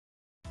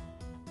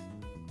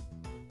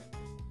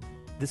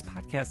This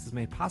podcast is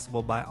made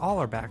possible by all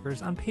our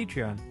backers on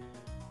Patreon.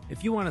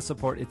 If you want to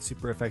support It's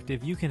Super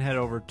Effective, you can head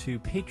over to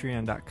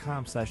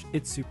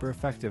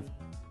patreon.com/itssupereffective.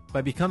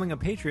 By becoming a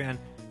Patreon,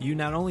 you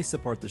not only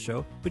support the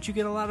show, but you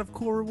get a lot of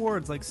cool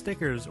rewards like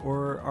stickers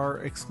or our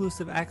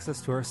exclusive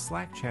access to our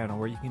Slack channel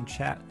where you can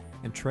chat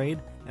and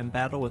trade and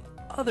battle with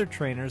other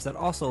trainers that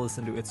also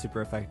listen to It's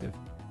Super Effective.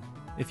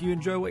 If you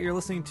enjoy what you're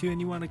listening to and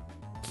you want to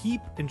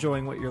keep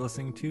enjoying what you're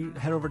listening to,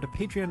 head over to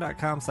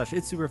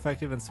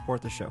patreon.com/itssupereffective and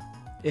support the show.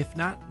 If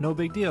not, no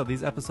big deal.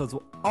 These episodes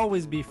will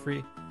always be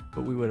free,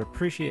 but we would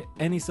appreciate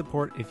any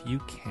support if you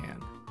can.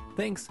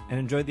 Thanks, and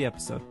enjoy the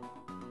episode.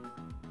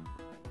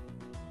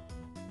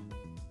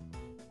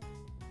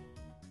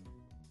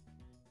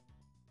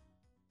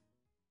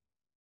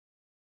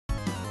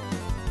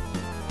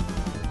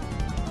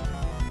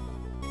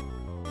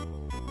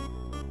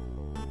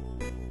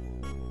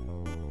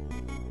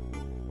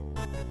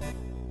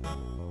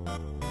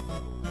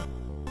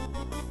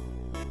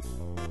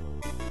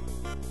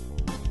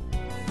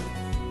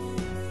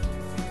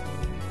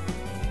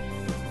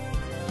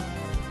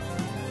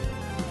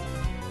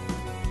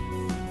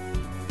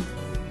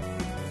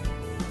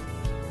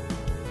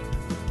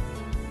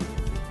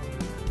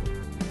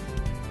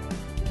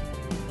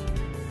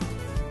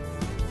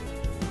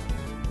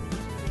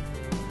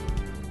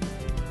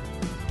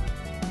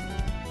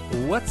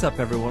 What's up,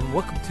 everyone?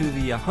 Welcome to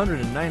the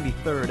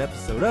 193rd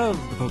episode of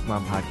the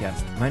Pokemon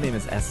Podcast. My name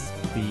is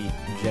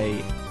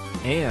SBJ,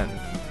 and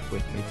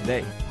with me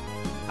today,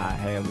 I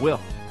have Will.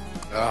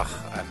 Ugh,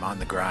 I'm on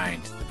the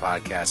grind, the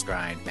podcast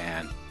grind,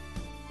 man.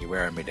 You're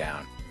wearing me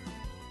down.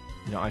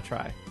 You know, I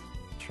try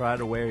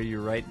to wear you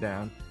right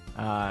down.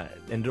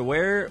 And to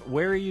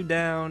wear you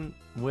down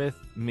with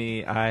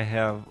me, I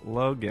have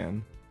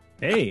Logan.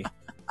 Hey,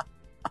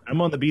 I'm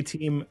on the B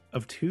team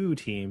of two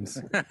teams.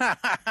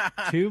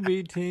 Two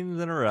B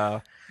teams in a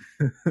row.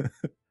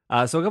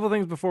 So a couple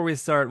things before we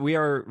start. We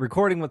are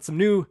recording with some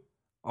new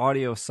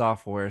audio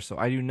software, so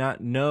I do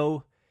not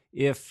know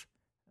if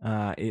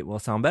it will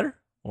sound better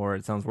or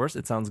it sounds worse.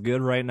 It sounds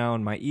good right now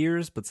in my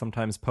ears, but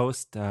sometimes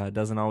post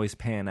doesn't always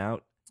pan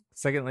out.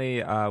 Secondly,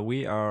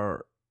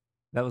 that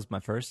was my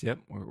first. Yep,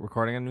 we're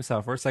recording on new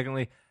software.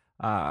 Secondly,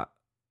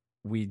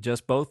 we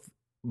just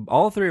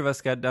all three of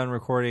us got done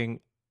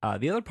recording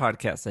the other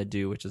podcast I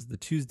do, which is the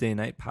Tuesday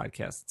Night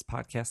Podcast. It's a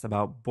podcast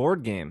about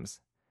board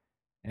games.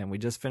 And we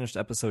just finished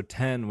episode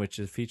 10, which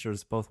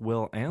features both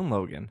Will and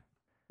Logan.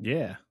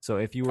 Yeah. So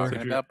if you were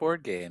talking about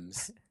board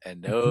games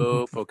and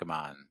no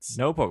Pokemons.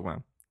 No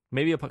Pokemon.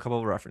 Maybe a couple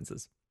of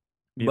references.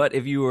 Yep. But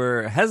if you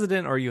were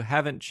hesitant or you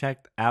haven't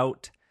checked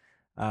out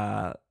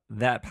that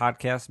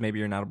podcast, maybe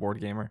you're not a board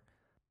gamer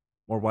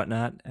or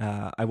whatnot,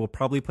 I will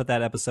probably put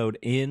that episode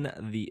in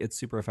the It's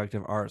Super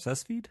Effective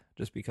RSS feed,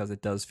 just because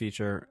it does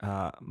feature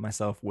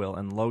myself, Will,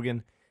 and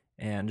Logan.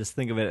 And just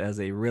think of it as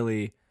a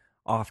really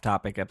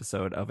off-topic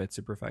episode of It's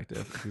Super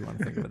Effective, if you want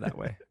to think of it that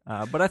way.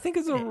 But I think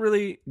it's a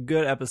really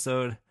good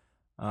episode,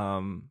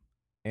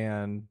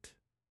 and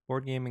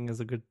board gaming is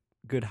a good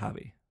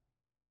hobby.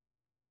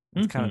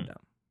 It's kind of dumb.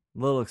 A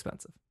little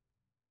expensive.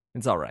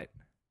 It's all right.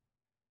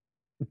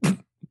 It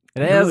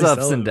has really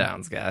ups and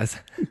downs, guys.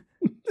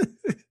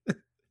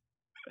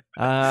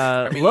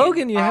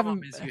 Logan, you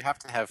have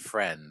to have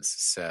friends,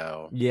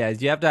 so yeah,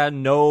 you have to have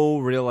no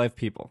real life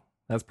people.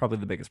 That's probably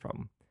the biggest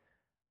problem.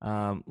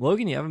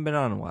 Logan, you haven't been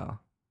on in a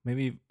while,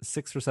 maybe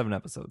 6 or 7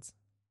 episodes.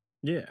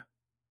 Yeah,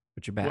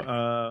 but you're back.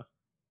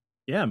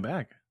 Yeah, I'm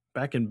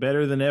back and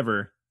better than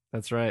ever.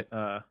 That's right.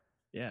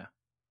 Yeah,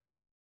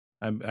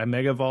 I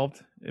mega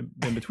evolved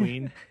in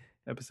between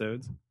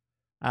episodes.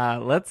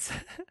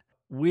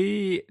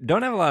 We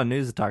don't have a lot of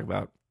news to talk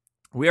about.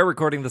 We are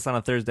recording this on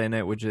a Thursday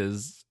night, which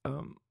is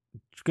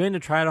going to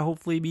try to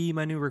hopefully be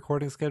my new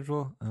recording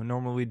schedule.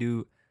 Normally we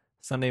do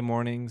Sunday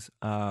mornings,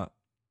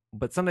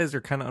 but Sundays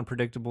are kind of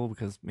unpredictable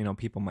because,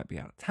 people might be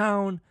out of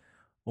town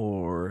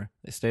or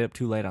they stay up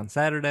too late on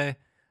Saturday.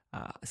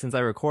 Since I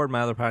record my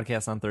other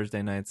podcast on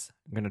Thursday nights,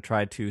 I'm going to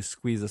try to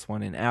squeeze this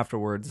one in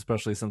afterwards,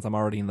 especially since I'm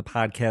already in the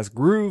podcast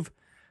groove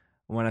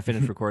when I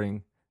finish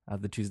recording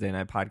the Tuesday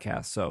night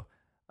podcast. So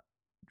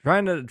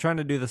trying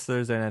to do this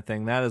Thursday night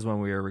thing, that is when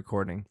we are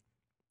recording.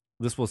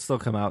 This will still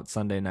come out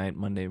Sunday night,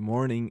 Monday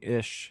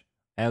morning-ish.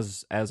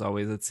 As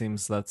always, it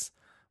seems that's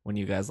when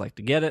you guys like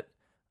to get it,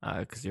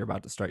 because you're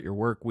about to start your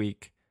work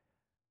week.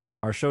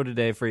 Our show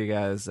today for you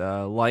guys,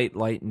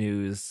 light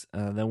news.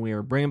 Then we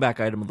are bringing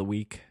back item of the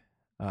week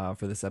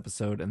for this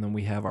episode, and then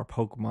we have our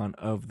Pokemon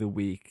of the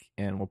week,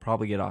 and we'll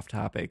probably get off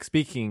topic.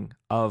 Speaking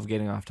of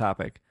getting off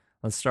topic,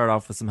 let's start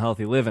off with some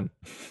healthy living.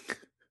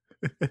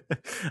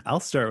 I'll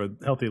start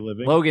with healthy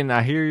living. Logan,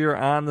 I hear you're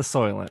on the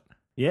Soylent.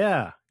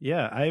 Yeah.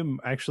 I'm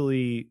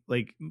actually,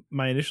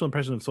 my initial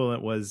impression of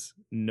Soylent was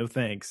no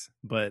thanks,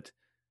 but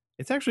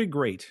it's actually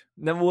great.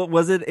 Now,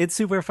 was it It's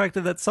Super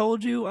Effective that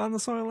sold you on the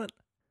Soylent?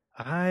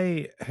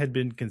 I had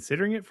been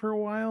considering it for a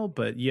while,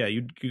 but yeah,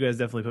 you guys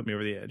definitely put me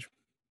over the edge.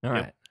 All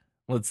right.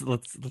 Let's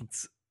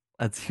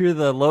hear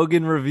the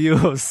Logan review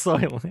of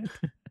Soylent.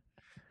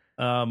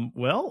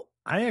 Well,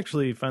 I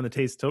actually find the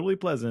taste totally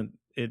pleasant.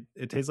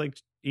 it tastes like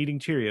eating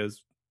Cheerios,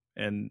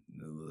 and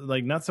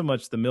like not so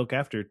much the milk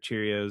after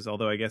Cheerios,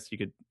 although I guess you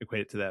could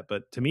equate it to that.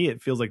 But to me,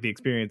 it feels like the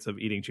experience of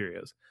eating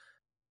Cheerios.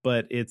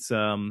 But it's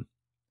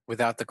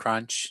Without the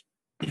crunch.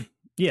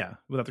 yeah,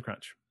 without the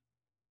crunch.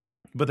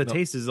 But the Nope.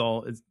 taste is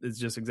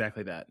just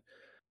exactly that.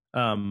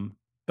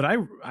 But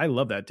I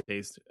love that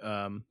taste.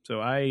 So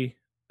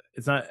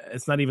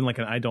it's not even like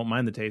an I don't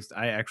mind the taste.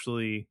 I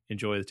actually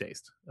enjoy the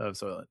taste of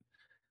Soylent.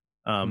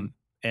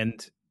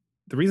 And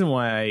the reason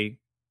why I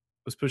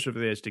was pushed over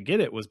the edge to get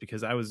it was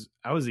because I was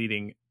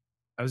eating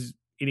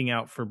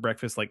out for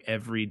breakfast like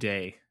every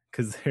day,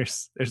 because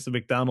there's a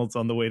McDonald's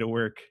on the way to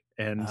work,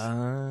 and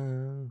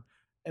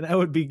I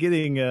would be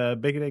getting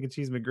bacon, egg, and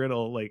cheese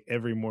McGriddle like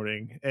every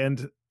morning. And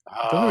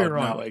don't get me Oh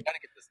wrong, no, like you gotta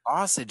get the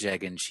sausage,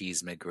 egg, and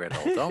cheese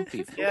McGriddle. Don't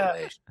be foolish.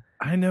 Yeah.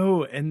 I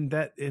know,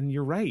 and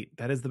you're right.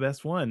 That is the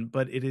best one,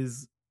 but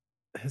it's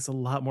a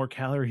lot more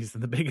calories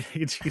than the bacon,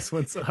 egg, and cheese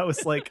one. So I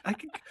was like, I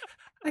could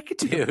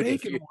do the Dude,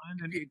 bacon one.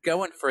 if you're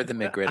going for the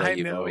McGriddle,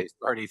 you've know.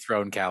 already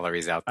thrown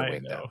calories out the I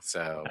window. know.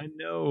 So I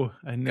know.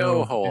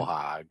 go whole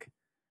hog.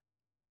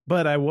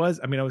 But I was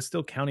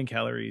still counting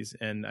calories,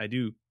 and I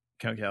do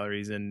count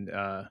calories, and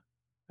I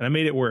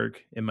made it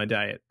work in my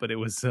diet, but it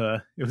was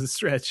a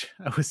stretch.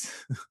 I was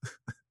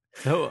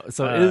So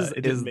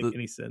it didn't make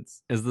any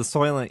sense. Is the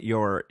Soylent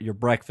your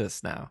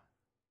breakfast now?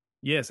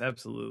 Yes,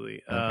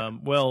 absolutely. Okay.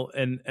 Well,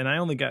 and I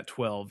only got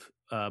 12,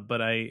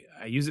 but I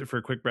use it for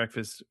a quick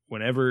breakfast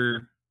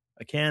whenever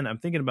I can. I'm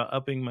thinking about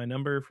upping my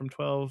number from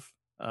 12,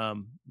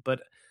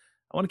 but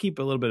I want to keep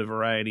a little bit of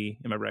variety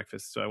in my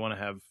breakfast. So I want to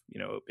have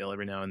oatmeal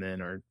every now and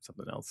then, or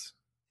something else.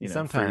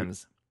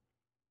 Sometimes.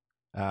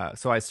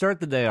 So I start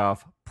the day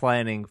off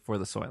planning for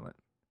the Soylent.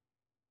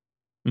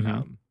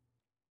 Mm-hmm.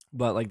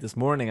 But like this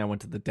morning, I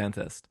went to the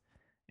dentist,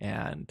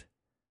 and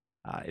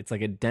it's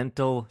like a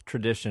dental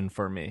tradition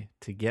for me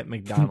to get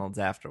McDonald's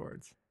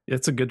afterwards.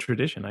 It's a good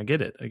tradition. I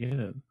get it.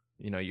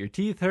 Your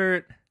teeth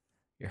hurt,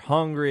 you're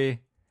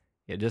hungry,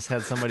 you just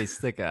had somebody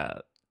stick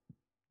a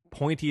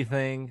pointy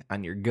thing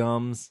on your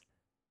gums.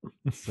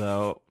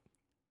 So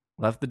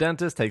left the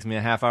dentist, takes me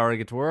a half hour to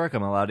get to work.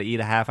 I'm allowed to eat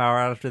a half hour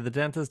after the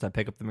dentist. I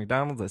pick up the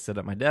McDonald's, I sit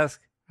at my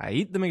desk, I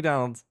eat the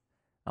McDonald's.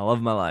 I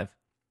love my life.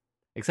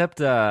 Except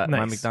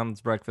my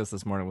McDonald's breakfast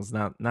this morning was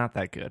not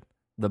that good.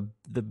 What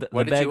the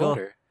did bagel, you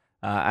order?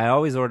 I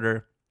always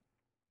order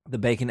the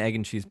bacon, egg,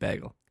 and cheese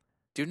bagel.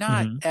 Do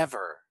not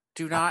ever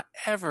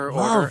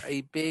order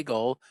a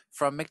bagel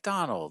from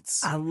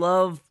McDonald's. I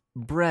love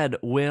bread,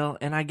 Will,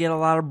 and I get a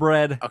lot of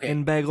bread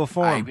in bagel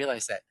form. I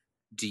realize that.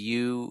 Do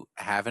you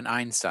have an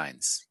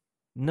Einstein's?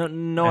 No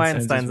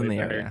Einstein's in the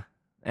area.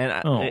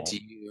 And do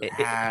you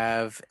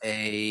have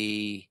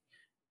a...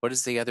 What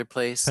is the other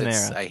place?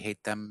 I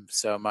hate them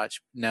so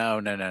much.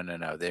 No.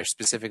 They're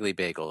specifically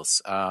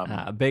bagels.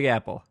 Big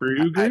Apple.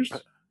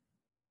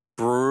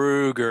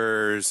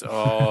 Bruegger's.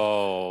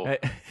 Oh,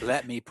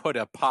 let me put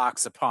a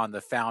pox upon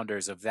the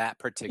founders of that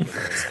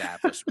particular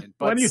establishment.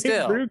 But why do you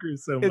still, hate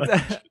Bruegger's so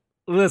much?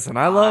 Listen,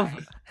 I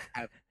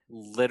have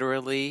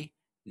literally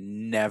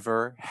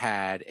never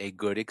had a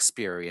good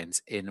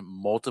experience in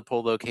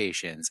multiple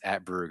locations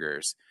at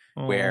Bruegger's.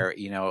 Where,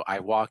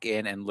 I walk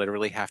in and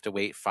literally have to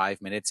wait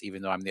 5 minutes,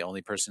 even though I'm the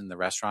only person in the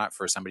restaurant,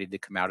 for somebody to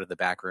come out of the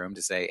back room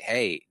to say,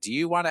 hey, do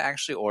you want to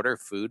actually order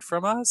food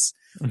from us?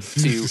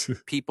 To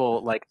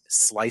people like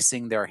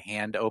slicing their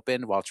hand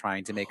open while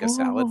trying to make a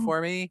salad for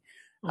me.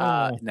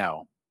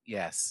 No.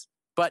 Yes.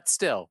 But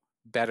still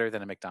better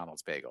than a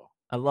McDonald's bagel.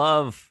 I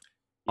love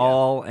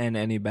all and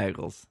any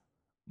bagels.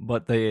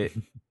 But if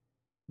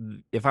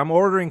I'm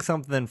ordering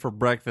something for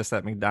breakfast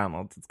at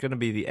McDonald's, it's going to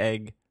be the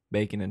egg,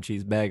 bacon, and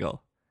cheese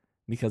bagel.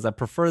 Because I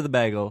prefer the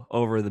bagel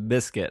over the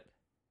biscuit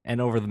and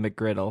over the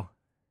McGriddle.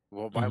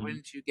 Well, why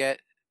wouldn't you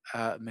get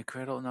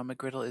McGriddle? No,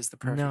 McGriddle is the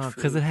perfect food. No,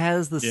 because it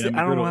has the...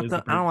 I don't want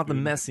the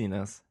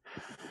messiness.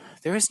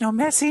 There is no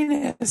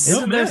messiness.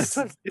 No mess.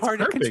 That's what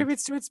part it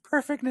contributes to its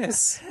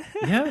perfectness.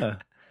 Yeah.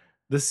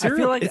 The syrup. I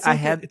feel like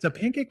it's a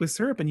pancake with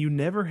syrup, and you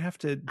never have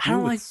to deal I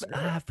don't with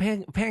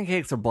like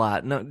pancakes are blah.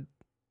 No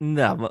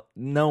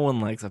one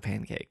likes a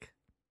pancake.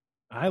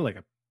 I like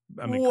a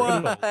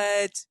McGriddle.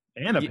 What?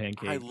 And a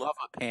pancake. I love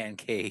a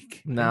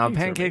pancake. No,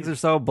 pancakes are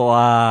so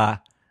blah.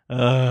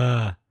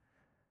 French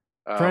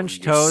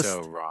toast.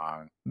 So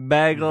wrong.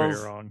 Bagels.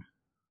 Very wrong.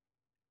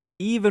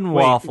 Even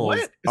waffles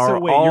are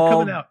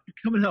you're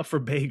coming out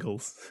for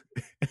bagels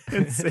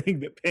and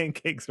saying that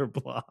pancakes are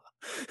blah.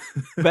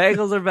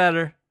 Bagels are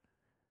better.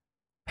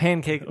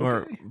 Pancake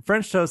or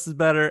French toast is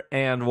better,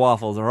 and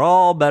waffles are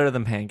all better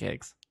than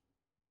pancakes.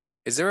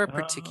 Is there a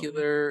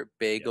particular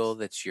bagel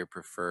that's your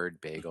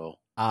preferred bagel?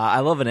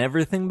 I love an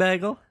everything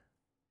bagel.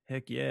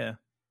 Heck yeah.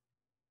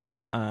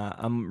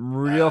 I'm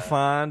real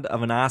fond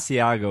of an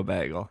Asiago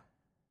bagel.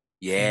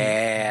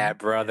 Yeah,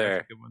 brother.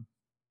 That's a good one.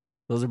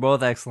 Those are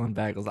both excellent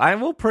bagels. I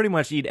will pretty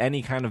much eat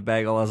any kind of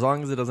bagel as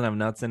long as it doesn't have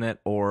nuts in it,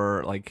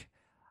 or like,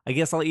 I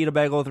guess I'll eat a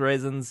bagel with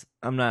raisins.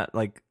 I'm not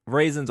like,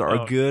 raisins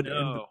are good.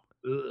 No.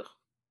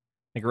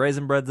 Like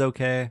raisin bread's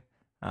okay.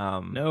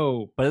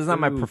 No, but it's not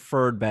my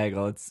preferred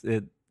bagel.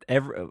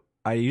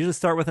 I usually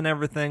start with an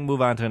everything,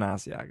 move on to an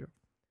Asiago.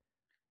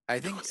 I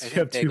think You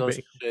have two bagels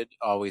bagels. should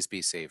always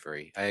be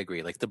savory. I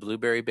agree. Like the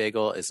blueberry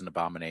bagel is an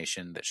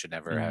abomination that should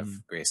never have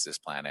Mm. graced this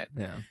planet.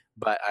 Yeah.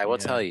 But I will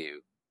Yeah. tell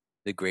you,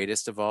 the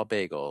greatest of all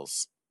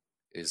bagels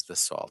is the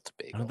salt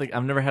I bagel. don't think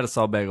I've never had a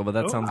salt bagel, but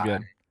that Oh. sounds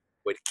good.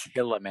 Would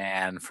kill a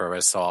man for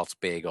a salt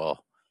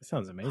bagel. That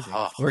sounds amazing.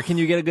 Oh, Where can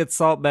you get a good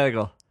salt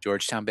bagel?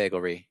 Georgetown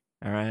Bagelry.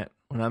 All right.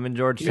 When I'm in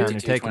Georgetown, you're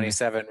taking me.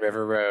 5227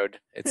 River Road.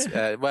 It's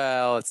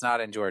well, it's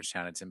not in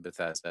Georgetown. It's in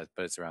Bethesda,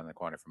 but it's around the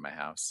corner from my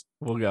house.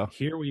 We'll go.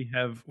 Here we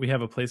have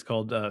a place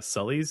called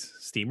Sully's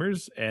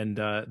Steamers, and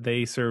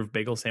they serve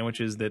bagel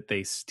sandwiches that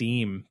they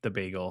steam the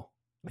bagel.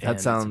 That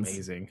and sounds it's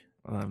amazing.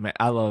 Man,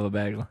 I love a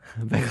bagel.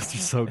 Bagels are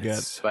so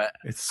good. But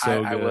It's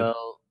so good.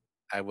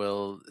 I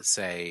will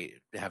say,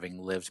 having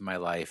lived my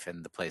life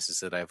in the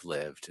places that I've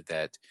lived,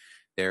 that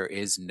there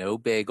is no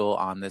bagel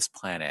on this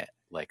planet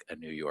like a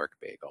New York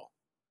bagel.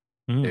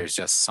 Mm. There's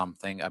just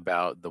something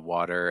about the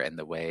water and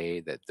the way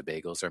that the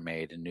bagels are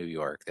made in New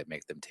York that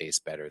make them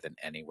taste better than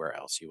anywhere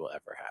else you will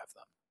ever have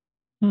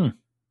them.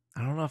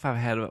 I don't know if I've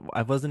had.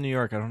 I was in New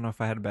York. I don't know if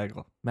I had a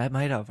bagel. I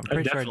might have. I'm I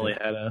pretty sure I definitely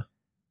did.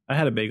 I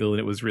had a bagel and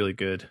it was really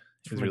good.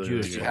 It was From a really,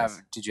 Jewish really good.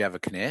 Did you have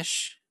a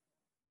knish?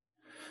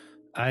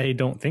 I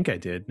don't think I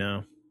did.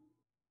 No.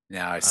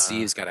 No,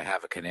 Steve's got to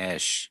have a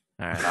knish.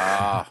 All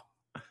right.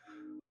 Oh,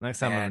 Next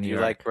time I'm in man, New you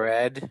York, like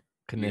bread?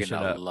 You're knish it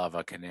gonna up. love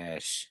a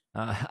knish.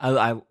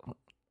 I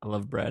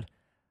love bread.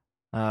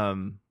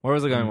 Where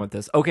was I going with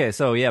this? Okay,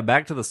 so yeah,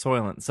 back to the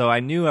Soylent. So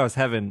I knew I was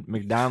having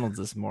McDonald's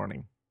this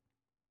morning.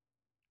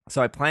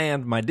 So I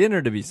planned my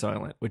dinner to be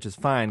Soylent, which is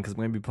fine because I'm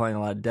going to be playing a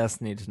lot of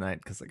Destiny tonight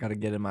because I got to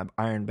get in my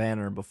Iron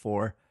Banner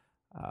before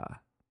I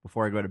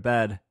go to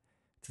bed.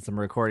 Since I'm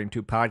recording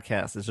 2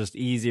 podcasts, it's just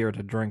easier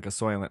to drink a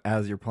Soylent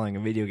as you're playing a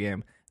video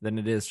game than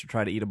it is to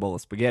try to eat a bowl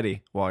of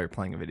spaghetti while you're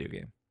playing a video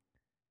game.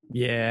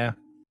 Yeah.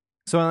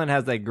 Soylent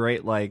has that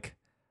great, like,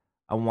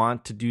 I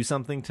want to do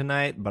something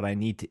tonight, but I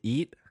need to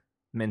eat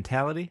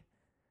mentality.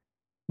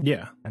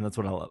 Yeah. And that's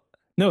what I love.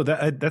 No,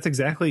 that's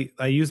exactly.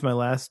 I used my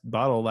last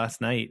bottle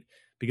last night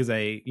because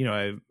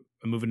I'm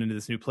moving into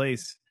this new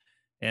place,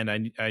 and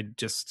I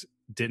just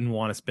didn't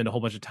want to spend a whole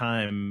bunch of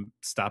time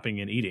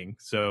stopping and eating.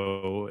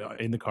 So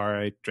in the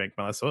car, I drank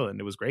my last Soylent, and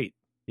it was great.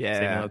 Yeah.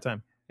 Saved me a lot of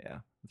time. Yeah,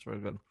 that's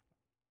really good.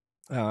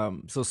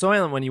 So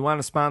Soylent, when you want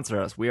to sponsor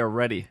us, we are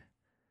ready.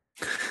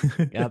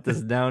 Got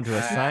this down to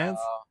a science.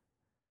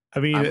 I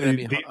mean,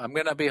 I'm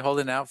gonna be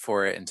holding out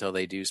for it until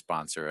they do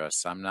sponsor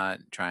us. I'm not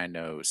trying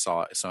to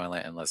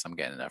Soylent unless I'm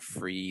getting a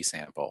free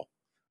sample.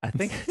 I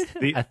think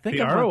the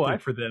I'm ROI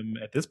for them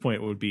at this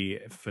point would be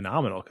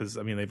phenomenal because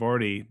I mean they've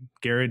already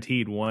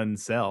guaranteed one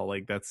sell.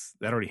 Like that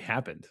already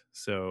happened.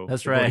 So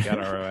that's they've right.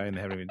 already got ROI and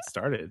they haven't even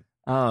started.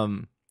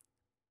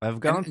 I've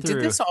gone through.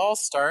 Did this all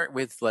start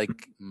with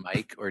like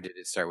Mike, or did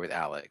it start with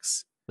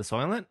Alex? The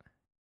Soylent?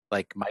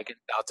 Like Mike in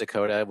South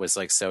Dakota was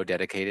like so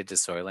dedicated to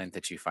Soylent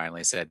that you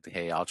finally said,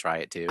 "Hey, I'll try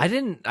it too." I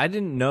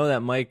didn't know that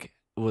Mike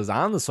was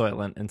on the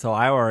Soylent until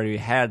I already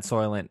had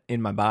Soylent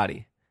in my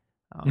body.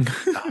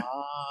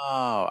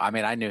 Oh, I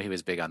mean, I knew he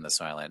was big on the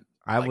Soylent.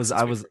 I was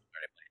started playing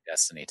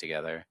Destiny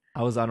together.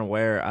 I was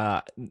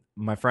unaware.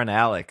 My friend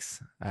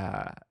Alex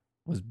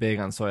was big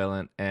on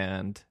Soylent,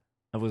 and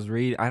I was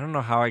reading. I don't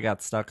know how I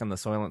got stuck on the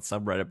Soylent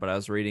subreddit, but I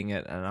was reading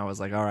it, and I was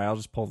like, all right, I'll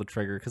just pull the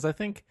trigger because I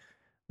think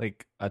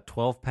like a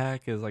 12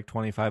 pack is like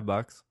 $25,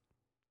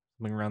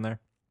 something around there.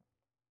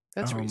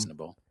 That's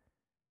reasonable.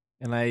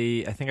 And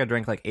I think I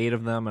drank like 8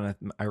 of them, and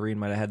Irene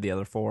might have had the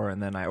other 4,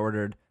 and then I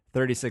ordered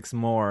 36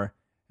 more,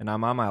 and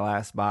I'm on my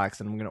last box,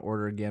 and I'm gonna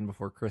order again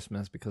before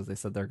Christmas because they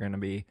said there's gonna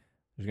be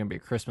a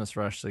Christmas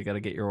rush, so you got to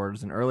get your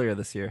orders in earlier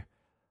this year.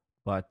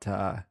 But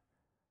I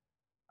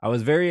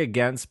was very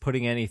against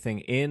putting anything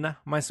in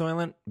my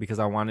Soylent because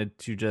I wanted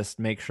to just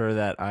make sure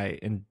that I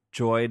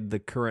enjoyed the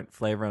current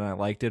flavor and I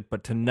liked it.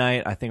 But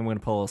tonight, I think I'm going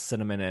to put a little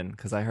cinnamon in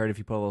because I heard if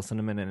you put a little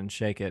cinnamon in and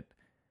shake it,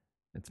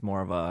 it's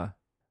more of a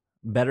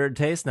better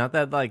taste. Not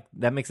that like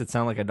that makes it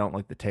sound like I don't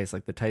like the taste.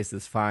 Like the taste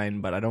is fine,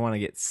 but I don't want to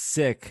get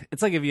sick.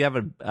 It's like if you have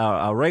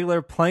a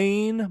regular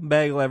plain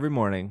bagel every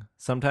morning.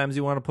 Sometimes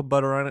you want to put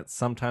butter on it.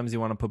 Sometimes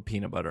you want to put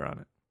peanut butter on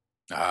it.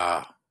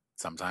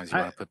 Sometimes you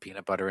want to put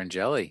peanut butter and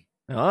jelly.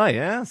 Oh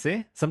yeah,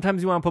 see?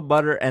 Sometimes you want to put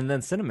butter and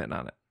then cinnamon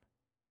on it.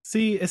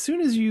 See, as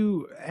soon as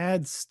you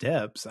add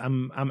steps,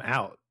 I'm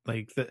out.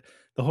 Like the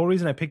whole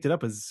reason I picked it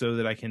up is so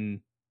that I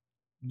can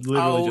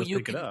literally just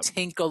pick it up.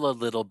 Tinkle a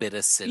little bit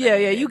of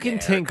cinnamon. Yeah, you can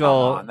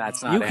tinkle. Come on,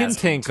 that's not you can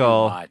asking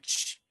tinkle. too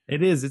much.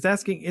 It is. It's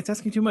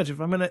asking too much.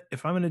 If I'm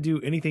gonna do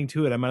anything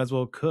to it, I might as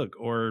well cook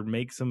or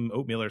make some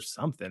oatmeal or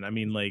something. I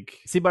mean, like.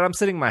 See, but I'm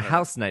sitting in my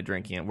house tonight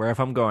drinking it. Where if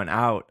I'm going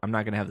out, I'm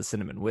not gonna have the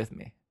cinnamon with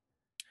me.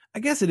 I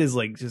guess it is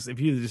like just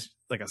if you just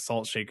like a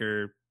salt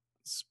shaker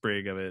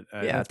sprig of it.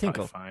 Yeah, that's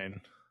tinkle.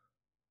 Fine.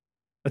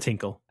 A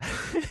tinkle.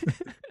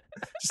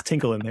 Just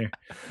tinkle in there.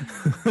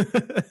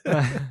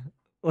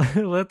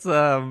 Let's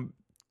jump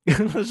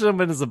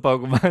into some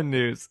Pokemon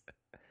news.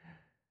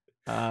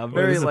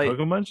 Very is late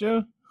Pokemon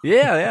show.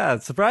 Yeah.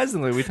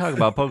 Surprisingly, we talk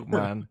about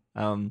Pokemon.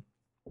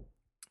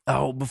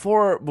 Oh,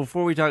 before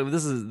we talk,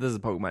 this is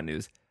Pokemon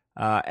news.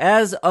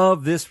 As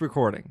of this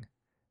recording,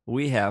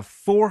 we have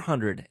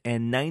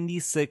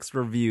 496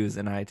 reviews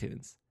in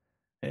iTunes.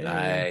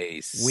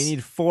 Nice. We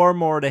need 4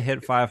 more to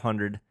hit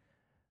 500,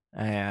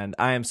 and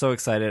I am so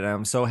excited.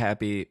 I'm so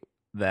happy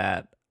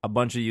that a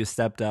bunch of you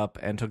stepped up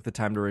and took the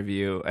time to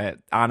review.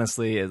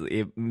 Honestly,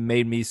 it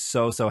made me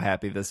so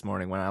happy this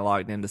morning when I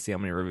logged in to see how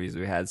many reviews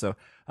we had. So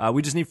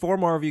we just need 4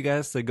 more of you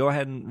guys to go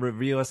ahead and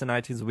review us in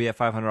iTunes. We'll be at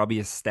 500. I'll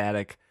be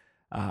ecstatic.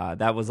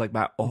 That was like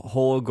my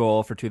whole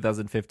goal for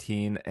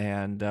 2015,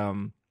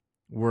 and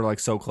we're like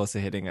so close to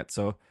hitting it.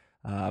 So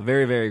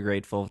very, very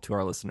grateful to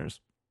our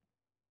listeners.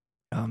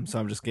 So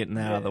I'm just getting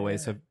that out of the way.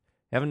 So if you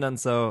haven't done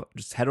so,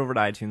 just head over to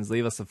iTunes,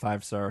 leave us a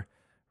 5-star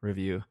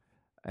review,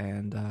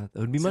 and it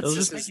would be much. It'll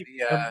just make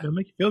you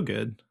feel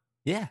good.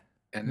 Yeah.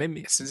 And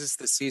maybe. Since it's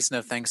the season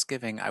of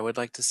Thanksgiving, I would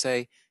like to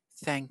say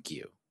thank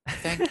you.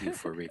 Thank you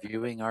for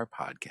reviewing our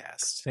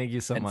podcast. Thank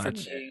you so much. And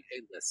for being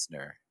a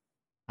listener.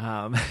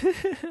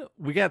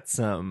 We got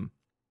some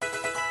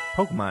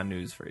Pokemon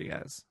news for you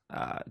guys.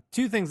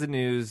 2 things of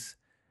news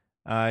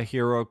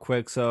here real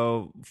quick.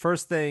 So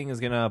first thing is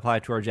going to apply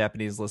to our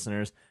Japanese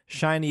listeners.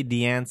 Shiny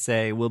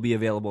Diancie will be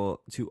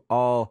available to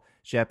all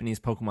Japanese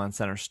Pokemon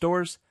Center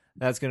stores.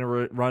 That's going to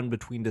run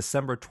between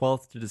December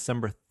 12th to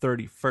December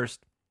 31st.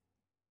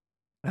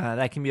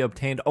 That can be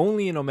obtained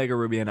only in Omega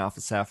Ruby and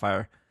Alpha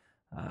Sapphire.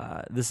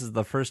 This is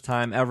the first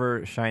time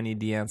ever Shiny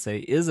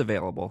Diancie is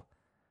available.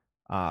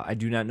 I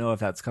do not know if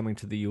that's coming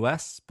to the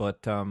U.S., but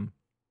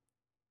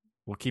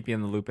we'll keep you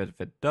in the loop if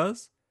it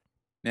does.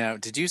 Now,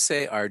 did you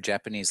say our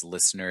Japanese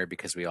listener?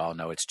 Because we all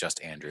know it's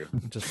just Andrew.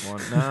 Just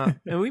one. No,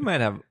 and we might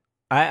have.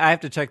 I have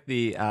to check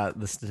the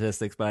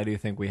statistics, but I do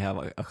think we have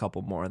a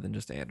couple more than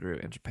just Andrew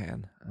in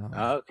Japan.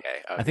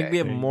 Okay. I think we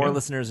have more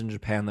listeners in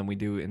Japan than we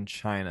do in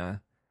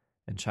China,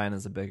 and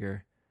China's a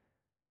bigger.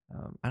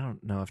 I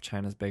don't know if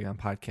China's big on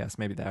podcasts.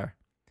 Maybe they are.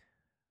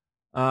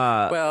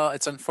 Well,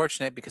 it's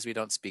unfortunate because we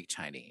don't speak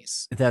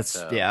Chinese. That's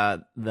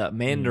the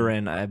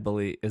Mandarin, I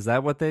believe. Is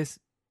that what they,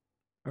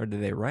 or do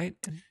they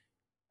write?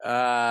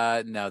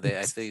 No,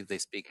 I think they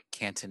speak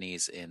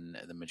Cantonese in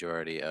the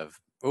majority of.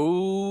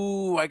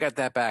 Ooh, I got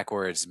that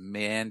backwards.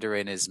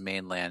 Mandarin is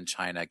mainland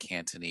China.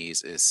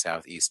 Cantonese is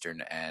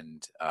southeastern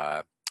and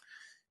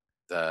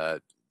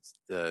the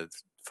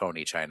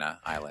phony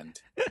China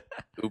island.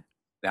 Oop.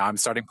 Now I'm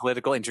starting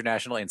political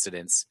international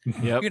incidents.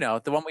 Yep. You know,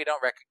 the one we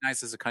don't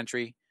recognize as a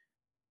country.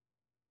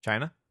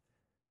 China?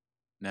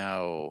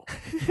 No.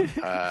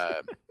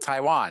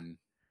 Taiwan.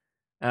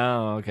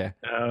 Oh, okay.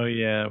 Oh,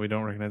 yeah. We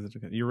don't recognize it.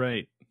 You're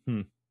right.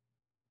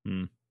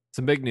 Some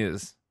big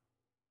news.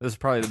 This is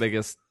probably the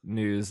biggest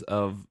news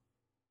of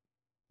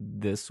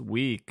this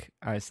week,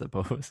 I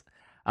suppose.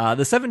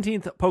 The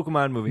 17th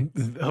Pokemon movie.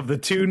 Of the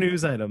 2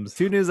 news items.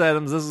 2 news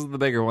items. This is the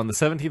bigger one. The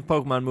 17th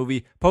Pokemon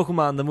movie,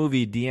 Pokemon the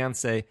Movie,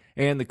 Diancie,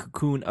 and the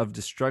Cocoon of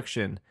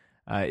Destruction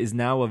is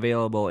now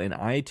available in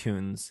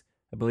iTunes.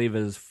 I believe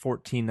it is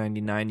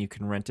 $14.99. You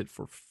can rent it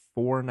for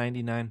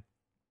 $4.99.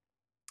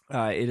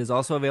 It is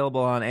also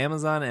available on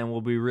Amazon and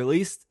will be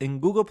released in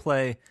Google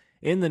Play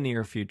in the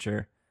near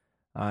future.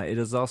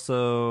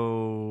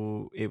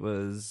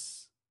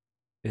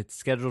 It's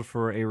scheduled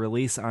for a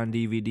release on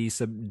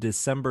DVD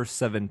December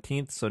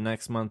 17th. So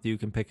next month you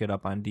can pick it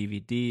up on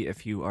DVD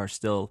if you are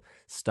still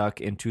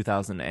stuck in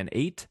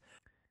 2008.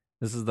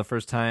 This is the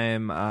first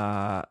time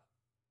a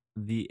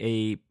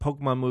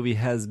Pokemon movie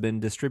has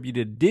been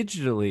distributed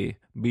digitally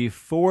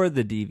before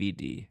the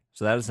DVD.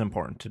 So that is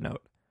important to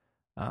note.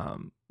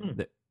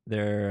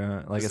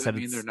 They're like Does I said, that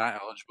mean they're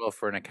not eligible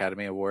for an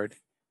Academy Award?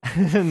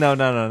 No,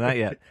 not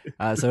yet.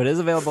 So it is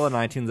available on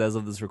iTunes as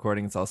of this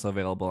recording. It's also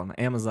available on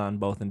Amazon,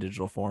 both in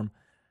digital form.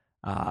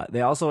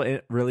 They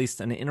also released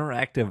an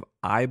interactive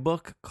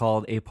iBook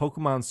called A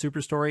Pokemon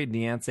Super Story,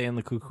 Diancie and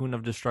the Cocoon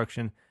of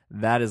Destruction.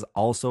 That is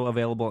also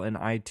available in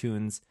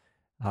iTunes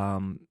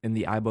in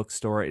the iBook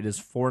store. It is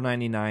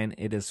 $4.99.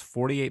 It is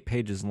 48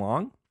 pages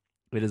long.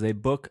 It is a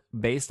book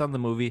based on the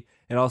movie.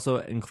 It also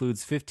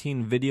includes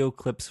 15 video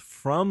clips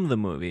from the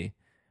movie,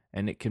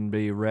 and it can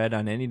be read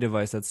on any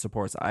device that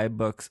supports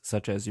iBooks,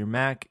 such as your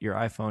Mac, your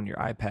iPhone, your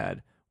iPad,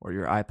 or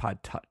your iPod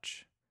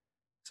Touch.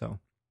 So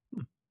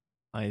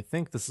I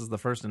think this is the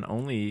first and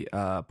only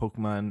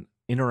Pokemon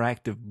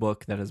interactive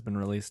book that has been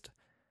released.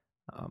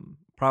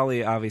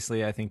 Probably,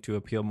 obviously, I think to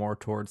appeal more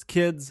towards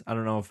kids. I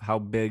don't know how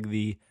big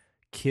the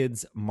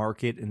kids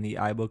market in the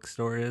iBook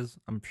store is.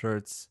 I'm sure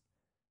it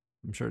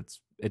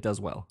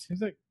does well.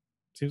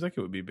 Seems like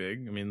it would be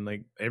big. I mean,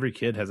 like every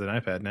kid has an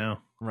iPad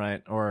now.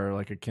 Right, or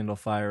like a Kindle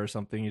Fire or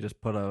something. You just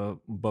put a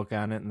book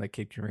on it and the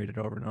kid can read it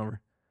over and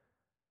over.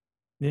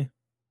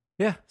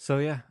 Yeah.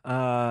 So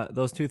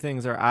those 2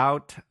 things are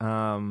out.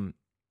 I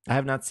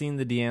have not seen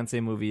the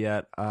Diancie movie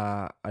yet.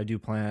 I do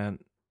plan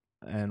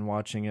on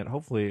watching it.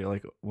 Hopefully,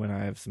 like when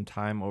I have some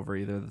time over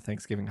either the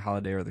Thanksgiving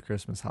holiday or the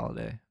Christmas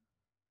holiday.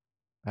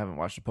 I haven't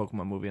watched a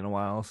Pokemon movie in a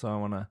while, so I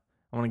want to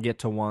get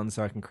to one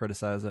so I can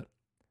criticize it.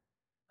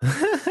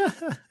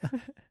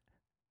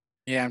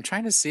 Yeah, I'm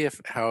trying to see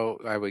how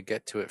I would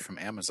get to it from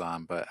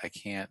Amazon, but I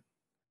can't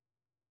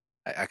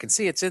I can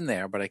see it's in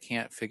there, but I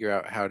can't figure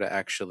out how to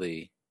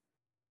actually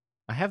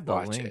I have the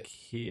watch link it.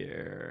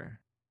 here.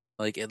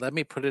 Like it let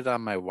me put it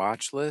on my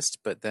watch list,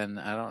 but then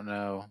I don't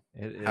know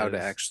It how to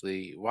is.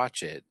 actually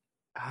watch it.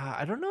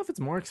 I don't know if it's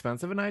more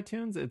expensive in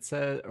iTunes. It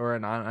says, or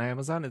on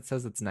Amazon, it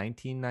says it's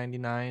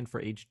 $19.99 for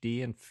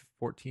HD and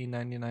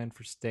 $14.99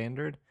 for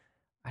standard.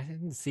 I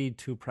didn't see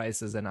two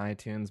prices in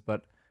iTunes,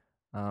 but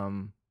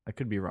I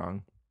could be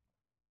wrong.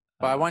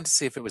 Well, I wanted to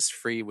see if it was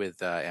free with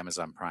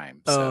Amazon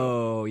Prime.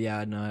 So, Oh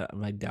yeah, no,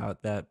 I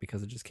doubt that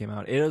because it just came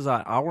out. It is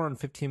an hour and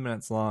 15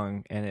 minutes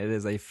long, and it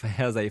is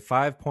has a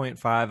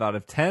 5.5 out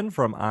of 10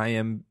 from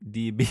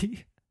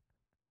IMDb.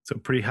 So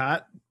pretty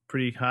hot for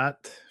a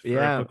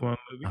Yeah, Pokemon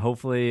movie.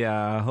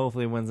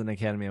 hopefully wins an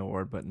Academy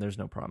Award, but there's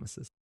no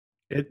promises.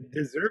 It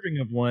deserving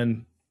of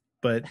one,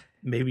 but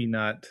maybe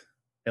not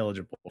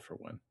eligible for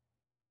one.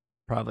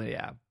 Probably,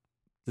 yeah,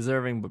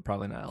 deserving, but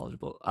probably not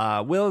eligible.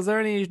 Will, is there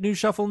any new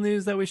Shuffle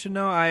news that we should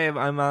know?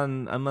 I'm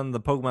on the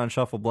Pokemon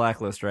Shuffle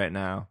blacklist right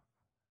now.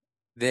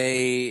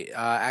 they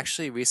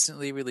actually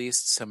recently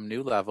released some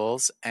new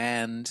levels,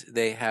 and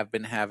they're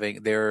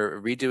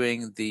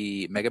redoing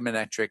the Mega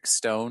Manectric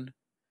Stone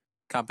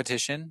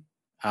competition,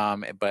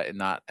 but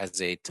not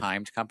as a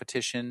timed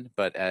competition,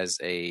 but as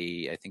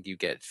I think you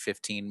get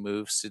 15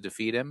 moves to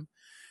defeat him.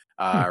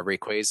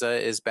 Rayquaza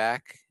is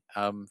back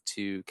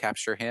to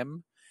capture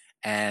him,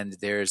 and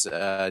there's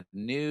a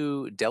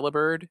new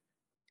Delibird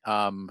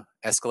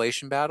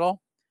escalation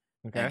battle,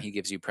 and Okay. he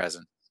gives you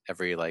presents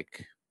every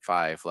like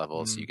 5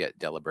 levels. You get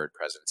Delibird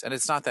presents, and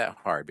it's not that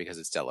hard because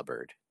it's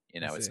Delibird. I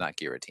It's see. not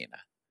Giratina.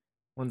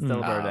 When's Hmm.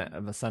 Delibird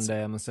of a So,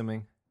 Sunday? I'm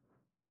assuming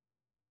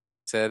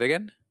say that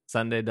again.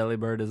 Sunday.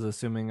 Delibird is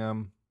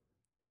assuming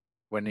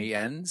When he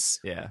ends,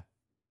 yeah.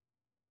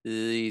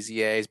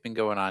 he's been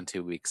going on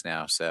 2 weeks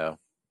now. So,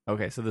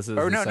 Okay, so this is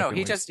or the no, second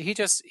he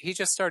week.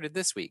 just started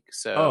this week. Oh,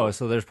 So,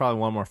 so there's probably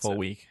one more so full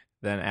week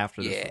then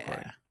after this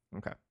recording. yeah,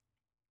 Okay.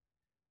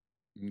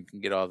 you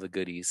can get all the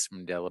goodies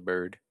from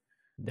Delibird.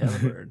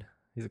 Delibird.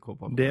 He's a cool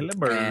Pokemon.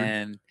 Delibird.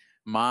 And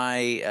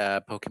my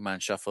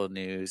Pokemon Shuffle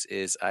news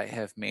is I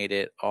have made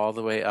it all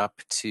the way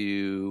up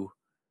to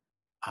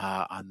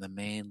on the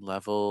main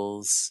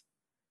levels.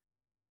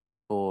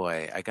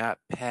 Boy, I got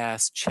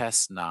past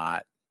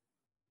Chestnut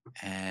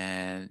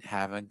and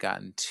haven't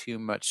gotten too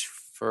much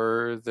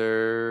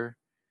further.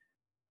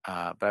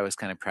 But I was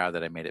kind of proud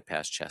that I made it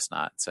past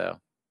Chestnut, so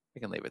we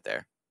can leave it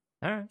there.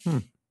 All right. Hmm.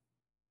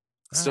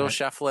 Still right.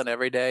 shuffling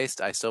every day.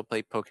 I still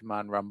play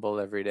Pokemon Rumble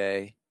every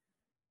day.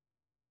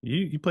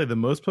 You play the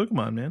most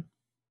Pokemon, man.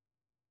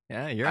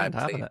 Yeah, you're I on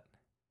top of played that.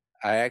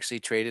 I actually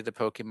traded a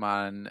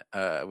Pokemon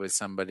with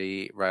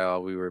somebody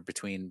while we were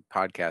between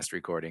podcast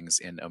recordings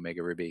in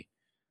Omega Ruby.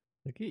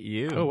 Look at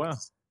you. Oh wow.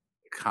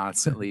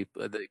 Constantly,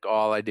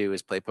 all I do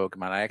is play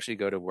Pokemon. I actually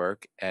go to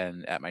work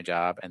and at my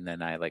job, and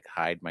then I like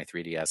hide my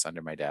 3DS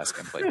under my desk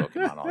and play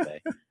Pokemon all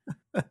day.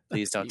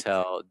 Please don't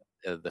tell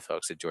the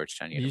folks at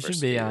Georgetown You should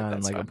be University that on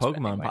that's like how a I'm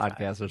spending Pokemon my time.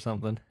 podcast or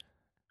something.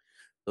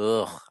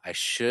 Ugh, I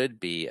should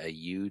be a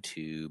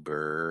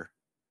YouTuber.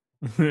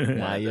 Nah,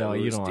 One of you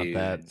those don't want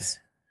that. dudes.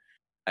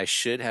 I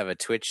should have a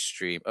Twitch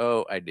stream.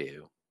 Oh, I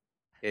do.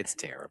 It's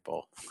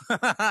terrible.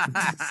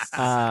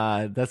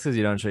 That's because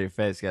you don't show your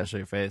face. You gotta show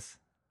your face.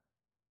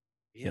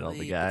 Get all the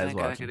Really? But then guys I gotta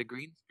get watching. a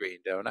green screen,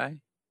 don't I?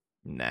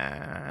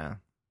 Nah.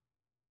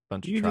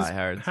 Bunch of You just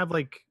tryhards. have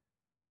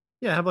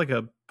like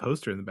a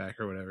poster in the back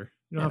or whatever.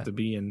 You don't Yeah. have to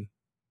be in.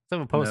 Let's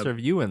have a poster of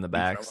you in the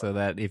back front so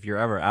that if you're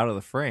ever out of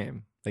the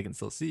frame, they can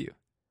still see you.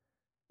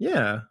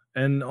 Yeah,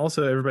 and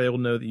also everybody will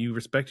know that you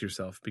respect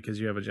yourself because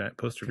you have a giant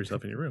poster of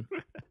yourself in your room.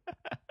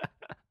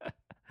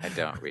 I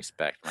don't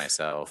respect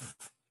myself.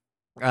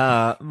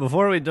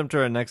 Before we jump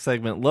to our next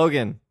segment,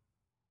 Logan,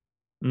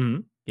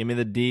 Mm-hmm. give me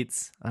the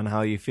deets on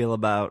how you feel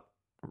about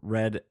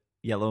red,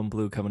 yellow, and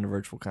blue coming to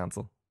Virtual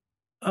Console.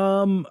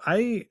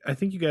 I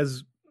think you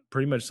guys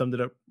pretty much summed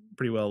it up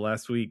pretty well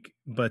last week,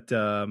 but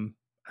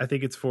I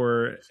think it's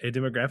for a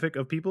demographic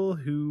of people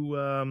who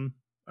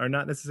are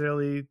not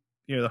necessarily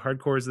the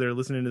hardcores that are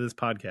listening to this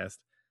podcast.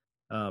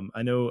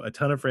 I know a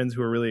ton of friends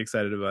who are really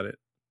excited about it.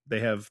 They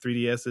have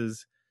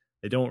 3DSs.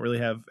 They don't really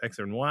have X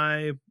and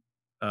Y,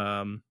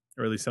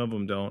 or at least some of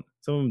them don't.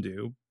 Some of them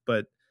do,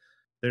 but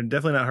they're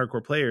definitely not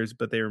hardcore players.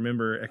 But they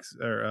remember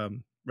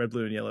Red,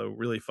 Blue, and Yellow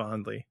really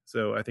fondly.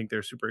 So I think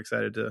they're super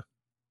excited to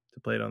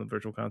play it on the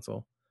Virtual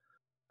Console.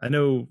 I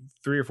know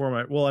 3 or 4 of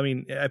my. Well, I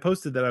mean, I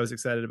posted that I was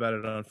excited about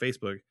it on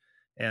Facebook,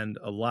 and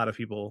a lot of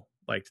people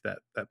liked that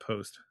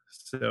post.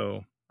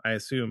 So I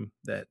assume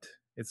that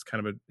it's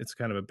kind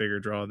of a bigger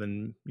draw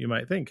than you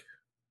might think.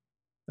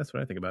 That's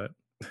what I think about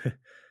it.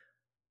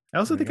 I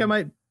also think I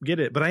might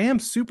get it, but I am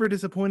super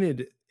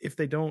disappointed if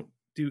they don't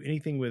do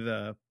anything with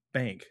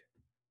Bank.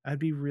 I'd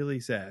be really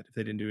sad if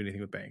they didn't do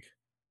anything with Bank.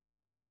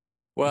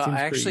 Well,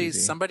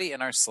 somebody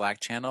in our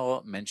Slack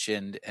channel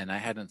mentioned, and I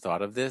hadn't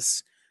thought of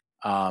this,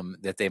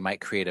 that they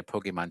might create a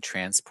Pokemon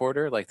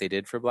transporter like they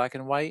did for Black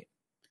and White.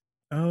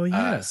 Oh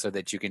yeah, so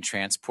that you can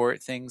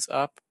transport things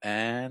up,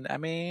 and I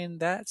mean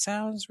that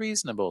sounds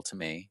reasonable to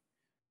me.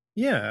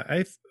 Yeah,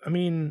 I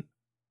mean,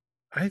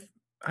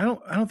 I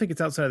don't think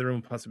it's outside the realm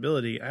of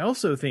possibility. I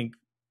also think,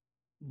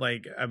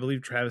 like I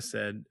believe Travis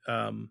said,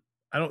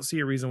 I don't see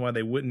a reason why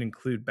they wouldn't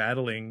include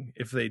battling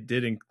if they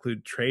did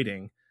include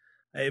trading.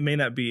 It may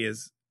not be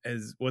as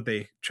what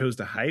they chose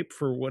to hype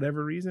for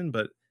whatever reason,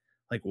 but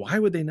like, why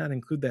would they not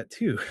include that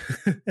too?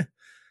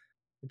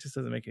 It just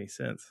doesn't make any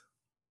sense.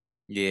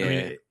 I Yeah.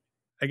 mean,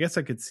 I guess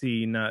I could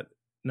see not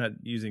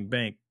using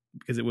bank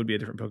because it would be a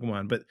different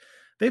Pokemon, but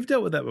they've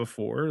dealt with that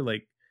before.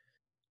 Like,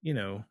 you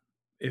know,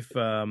 if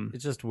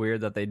It's just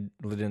weird that they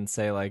didn't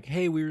say like,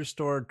 "Hey, we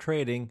restored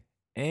trading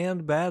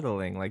and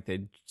battling." Like they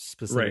right.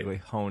 specifically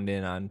honed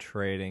in on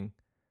trading.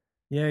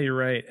 Yeah, you're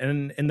right.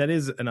 And that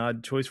is an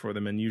odd choice for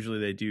them, and usually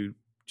they do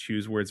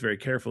choose words very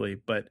carefully,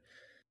 but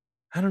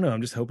I don't know,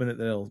 I'm just hoping that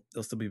they'll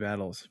still be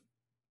battles.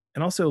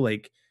 And also,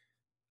 like,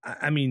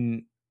 I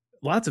mean,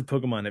 lots of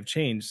Pokemon have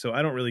changed, so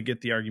I don't really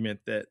get the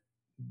argument that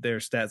their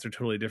stats are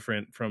totally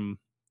different from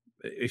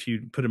if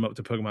you put them up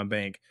to Pokemon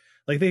Bank.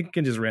 Like they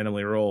can just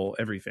randomly roll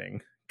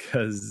everything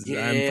because I'm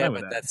Yeah, fine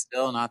with but that. that's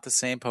still not the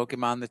same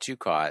Pokemon that you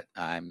caught.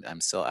 I'm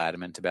still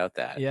adamant about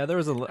that. Yeah, there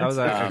was I was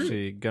That's true.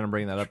 actually gonna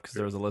bring that up because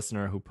there True. was a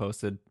listener who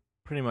posted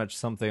pretty much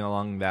something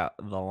along the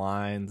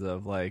lines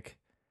of like,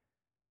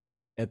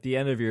 at the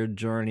end of your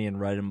journey in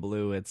Red and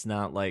Blue, it's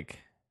not like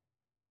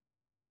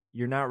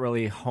you're not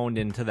really honed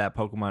into that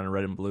Pokemon in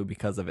Red and Blue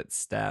because of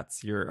its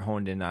stats. You're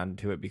honed in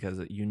onto it because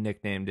you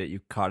nicknamed it, you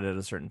caught it at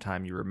a certain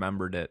time, you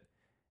remembered it,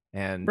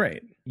 and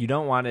Right. you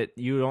don't want it.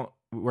 You don't.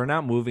 We're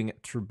not moving it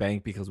through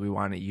Bank because we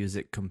want to use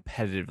it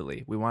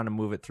competitively. We want to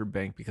move it through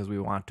Bank because we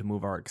want to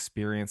move our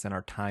experience and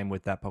our time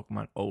with that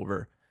Pokemon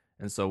over,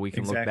 and so we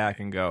can look Exactly. back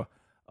and go,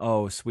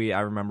 "Oh, sweet! I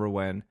remember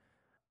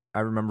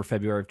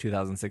February of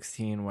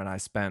 2016 when I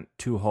spent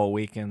 2 whole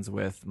weekends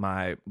with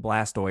my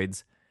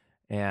Blastoids,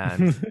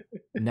 and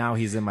now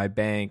he's in my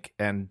bank,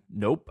 and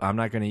nope, I'm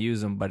not going to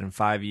use him, but in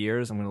 5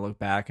 years I'm going to look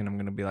back and I'm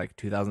going to be like,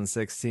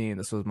 2016,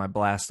 this was my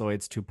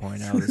Blastoids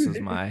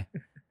 2.0.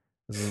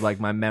 This is like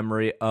my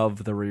memory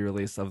of the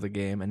re-release of the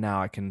game, and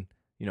now I can,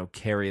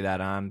 carry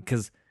that on.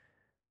 Because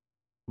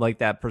like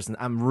that person,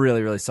 I'm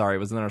really, really sorry, it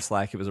was in our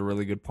Slack. It was a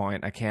really good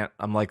point.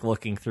 I'm like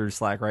looking through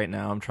Slack right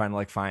now, I'm trying to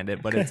like find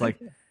it, but it's like,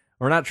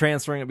 we're not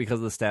transferring it because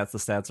of the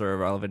stats are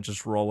irrelevant,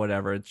 just roll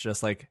whatever. It's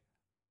just like,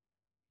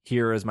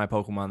 here is my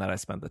Pokemon that I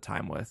spent the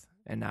time with,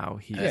 and now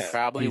And it Yeah.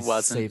 probably he's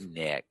wasn't safe.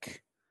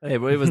 Nick. It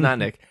was not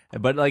Nick,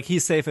 but like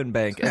he's safe in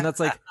Bank, and that's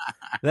like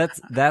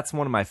that's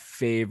one of my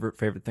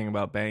favorite thing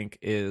about Bank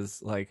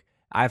is like,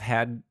 I've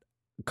had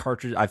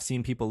cartridge. I've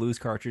seen people lose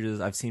cartridges.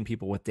 I've seen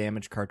people with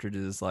damaged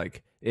cartridges.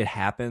 Like, it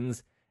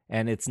happens,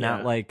 and it's not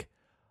Yeah. like,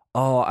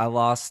 oh, I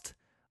lost.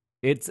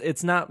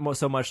 It's not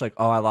so much like,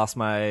 oh, I lost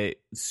my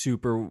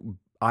super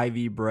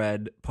IV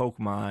bred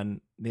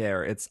Pokemon.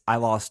 There, it's, I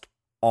lost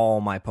all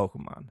my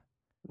Pokemon.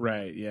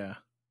 Right. Yeah.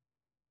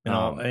 And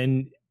all Um,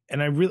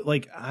 and I really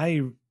like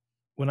I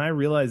when I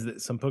realized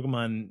that some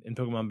Pokemon in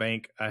Pokemon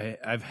Bank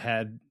I've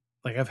had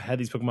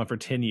these Pokemon for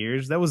 10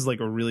 years, that was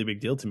like a really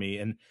big deal to me.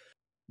 And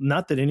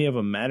not that any of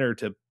them matter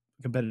to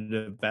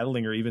competitive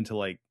battling or even to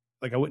like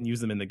I wouldn't use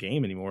them in the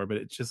game anymore, but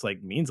it just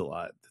like means a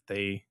lot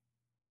that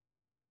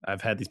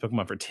I've had these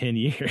Pokemon for 10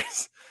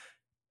 years.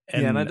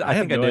 yeah, and And I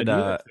have no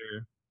idea if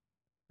they're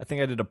I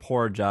think I did a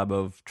poor job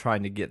of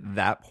trying to get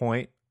that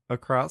point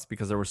across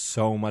because there was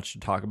so much to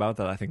talk about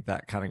that I think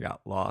that kind of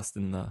got lost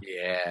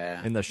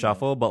Yeah. in the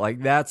shuffle. But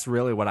like, that's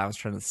really what I was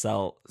trying to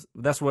sell.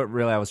 That's what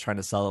really I was trying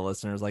to sell the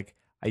listeners. Like,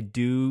 I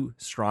do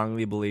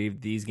strongly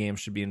believe these games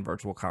should be in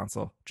Virtual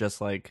Console,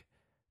 just like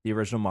the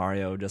original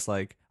Mario, just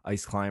like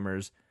Ice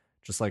Climbers,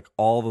 just like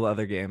all the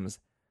other games.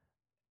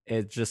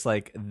 It's just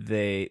like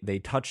they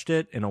touched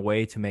it in a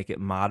way to make it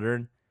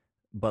modern,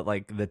 but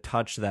like the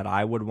touch that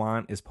I would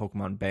want is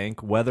Pokemon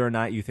Bank. Whether or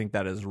not you think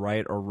that is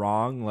right or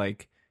wrong,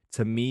 like,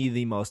 to me,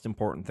 the most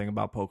important thing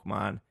about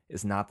Pokemon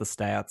is not the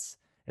stats.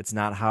 It's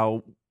not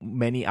how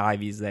many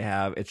IVs they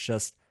have. It's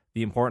just,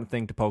 the important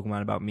thing to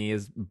Pokemon about me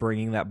is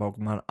bringing that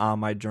Pokemon on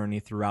my journey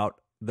throughout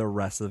the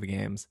rest of the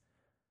games.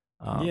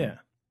 Um, yeah.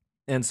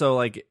 and so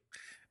like, if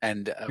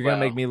And you're gonna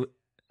make me,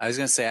 I was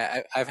going to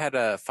say, I've had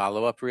a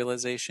follow-up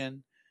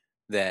realization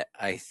that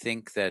I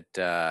think that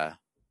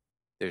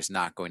there's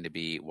not going to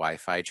be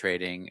Wi-Fi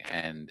trading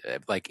and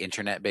like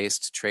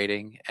internet-based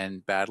trading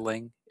and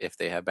battling. If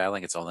they have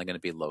battling, it's only going to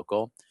be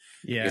local.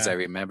 Because I Yeah.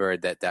 remember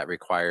that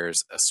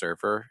requires a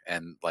server,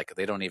 and like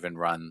they don't even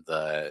run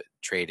the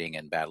trading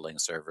and battling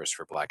servers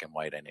for Black and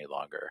White any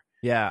longer.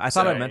 yeah, I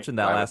thought I So Right. mentioned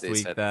that why would last they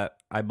week set? that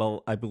I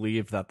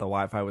believe that the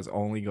Wi-Fi was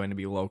only going to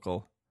be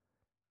local.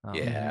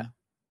 Yeah, Mhm.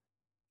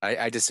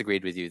 I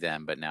disagreed with you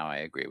then, but now I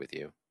agree with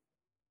you.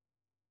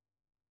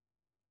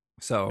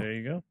 So There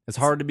you go. it's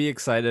hard to be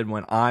excited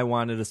when I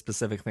wanted a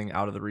specific thing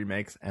out of the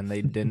remakes and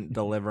they didn't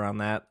deliver on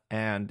that.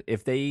 And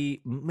if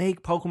they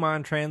make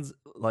Pokemon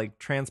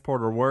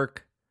transporter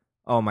work,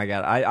 oh my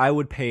god, I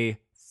would pay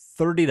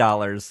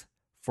 $30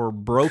 for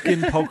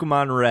broken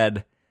Pokemon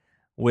Red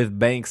with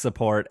bank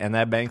support, and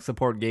that bank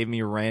support gave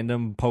me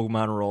random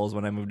Pokemon rolls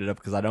when I moved it up,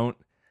 because I don't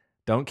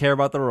care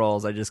about the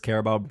rolls. I just care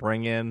about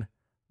bringing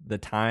the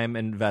time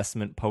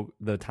investment,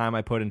 the time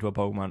I put into a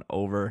Pokemon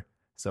over.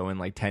 So in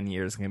like 10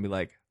 years, I'm gonna be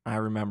like, I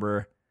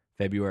remember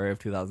February of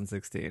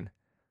 2016.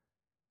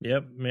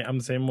 Yep, I'm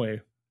the same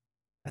way.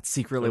 That's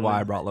secretly why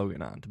I brought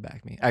Logan on to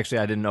back me. Actually,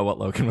 I didn't know what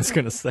Logan was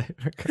gonna say.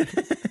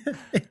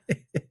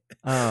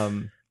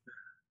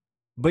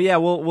 But yeah,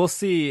 we'll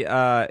see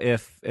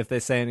if they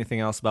say anything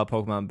else about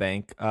Pokemon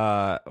Bank,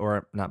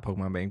 or not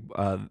Pokemon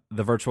Bank,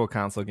 the virtual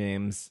console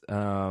games.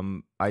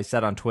 I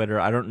said on Twitter,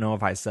 I don't know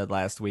if I said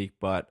last week,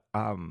 but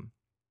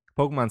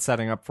Pokemon's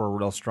setting up for a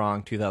real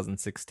strong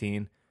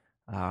 2016.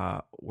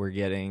 We're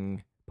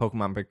getting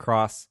Pokemon Big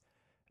Cross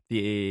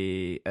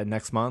the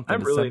next month. I'm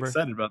December. really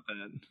excited about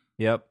that.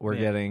 Yep, we're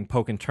getting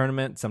Pokken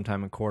Tournament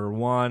sometime in quarter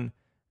 1.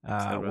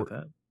 Excited about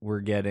that.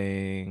 We're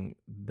getting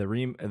the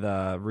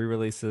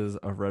re-releases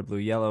of Red, Blue,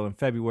 Yellow in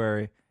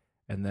February,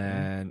 and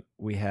then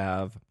we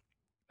have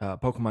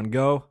Pokemon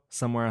Go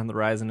somewhere on the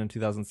horizon in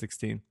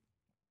 2016.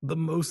 The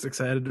most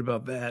excited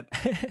about that.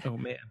 Oh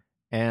man!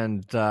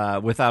 And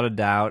without a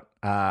doubt,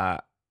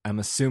 I'm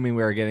assuming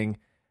we are getting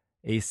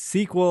a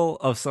sequel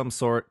of some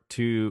sort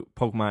to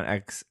Pokemon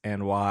X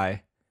and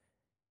Y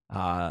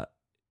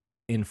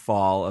in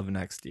fall of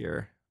next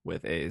year,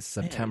 with a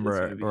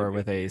September or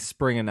with a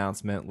spring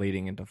announcement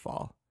leading into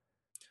fall.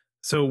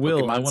 So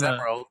Will,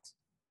 Pokemon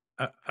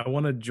I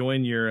want to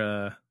join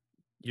your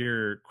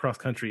cross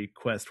country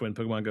quest when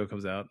Pokemon Go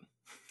comes out.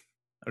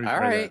 All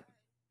right,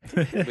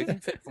 we can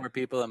fit 4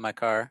 people in my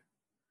car.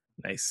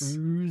 Nice.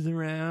 Cruise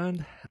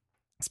around.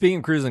 Speaking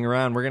of cruising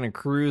around, we're gonna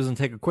cruise and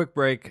take a quick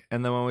break,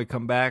 and then when we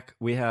come back,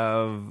 we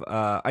have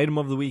item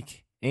of the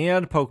week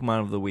and Pokemon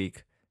of the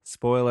week.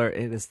 Spoiler: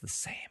 it is the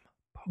same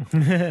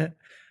Pokemon.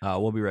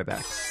 We'll be right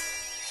back.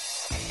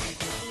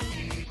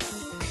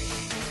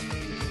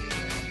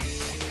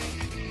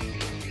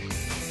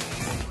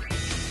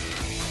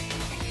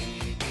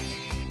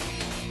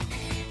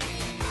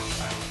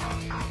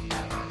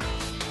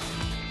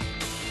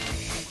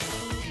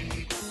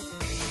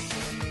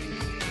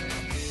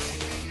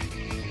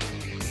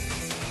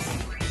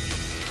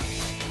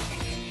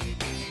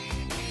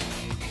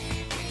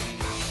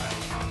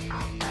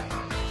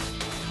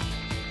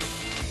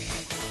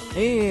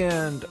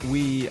 And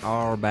we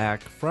are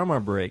back from our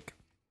break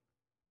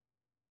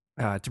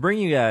to bring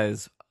you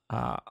guys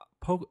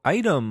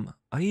item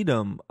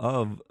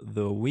of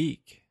the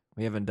week.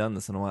 We haven't done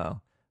this in a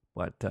while,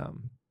 but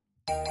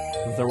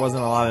since there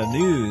wasn't a lot of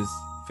news,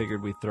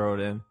 figured we'd throw it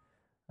in.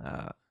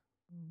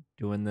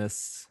 Doing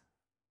this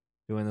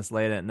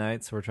late at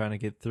night, so we're trying to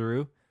get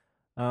through.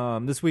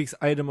 This week's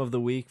item of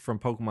the week from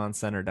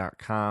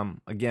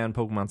PokemonCenter.com. Again,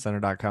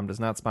 PokemonCenter.com does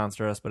not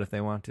sponsor us, but if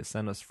they want to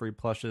send us free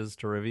plushes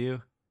to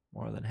review,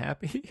 more than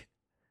happy.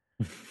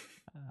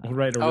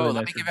 Right.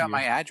 Let me give out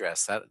my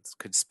address. That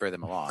could spur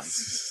them along.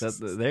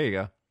 There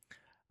you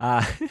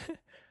go.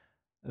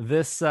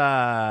 This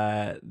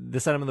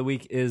item of the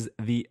week is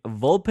the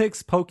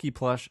Vulpix Poke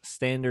Plush,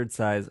 standard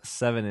size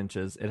 7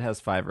 inches. It has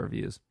 5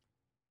 reviews.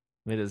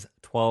 It is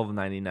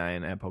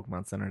 $12.99 at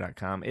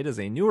PokemonCenter.com. It is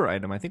a newer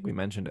item. I think we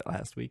mentioned it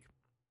last week.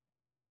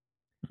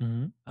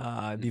 The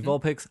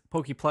Vulpix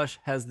Poke Plush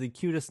has the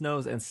cutest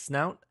nose and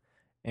snout,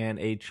 and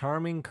a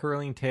charming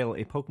curling tail,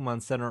 a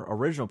Pokemon Center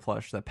original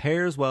plush that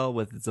pairs well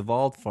with its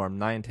evolved form,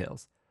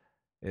 Ninetales.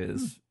 It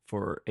is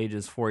for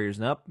ages 4 years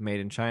and up, made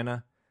in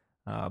China.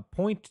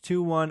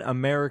 0.21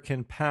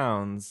 American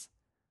pounds.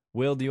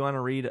 Will, do you want to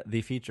read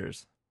the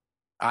features?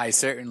 I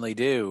certainly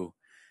do.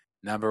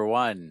 Number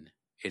 1,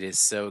 it is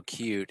so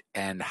cute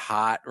and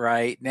hot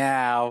right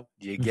now.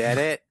 Do you get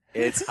it?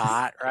 It's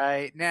hot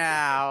right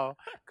now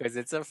because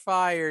it's a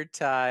fire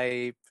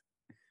type.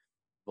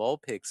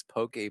 Vulpix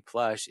Poke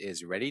Plush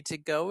is ready to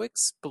go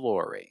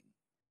exploring.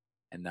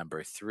 And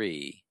number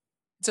 3,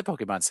 it's a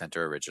Pokemon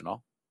Center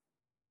original.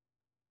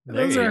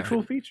 Those are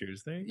actual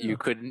features. There you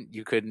couldn't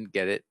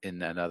get it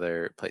in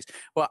another place.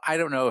 Well, I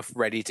don't know if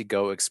ready to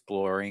go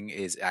exploring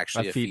is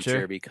actually a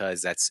feature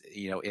because that's,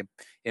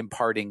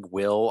 imparting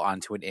will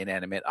onto an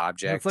inanimate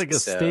object. It's like a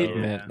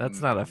statement. That's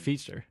not a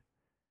feature.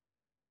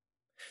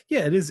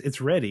 Yeah, it is.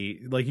 It's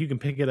ready. Like you can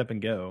pick it up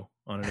and go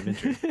on an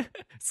adventure.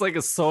 It's like a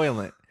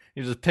Soylent.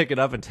 You just pick it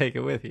up and take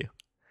it with you.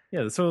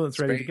 Yeah, the Soylent's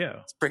ready to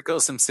go. Sprinkle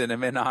some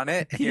cinnamon on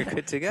it, and you're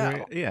good to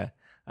go. Yeah.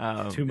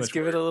 Too much. Just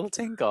give it a little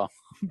tinkle.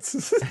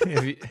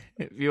 if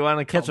you want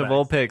to catch a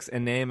Vulpix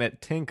and name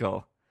it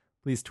Tinkle,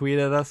 please tweet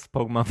at us,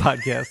 Pokemon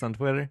Podcast on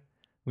Twitter.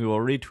 We will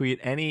retweet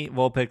any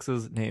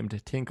Vulpixes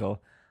named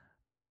Tinkle.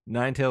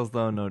 Ninetales,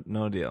 though,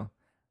 no deal.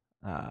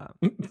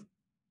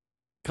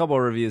 Couple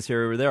of reviews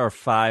here. There are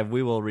 5.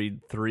 We will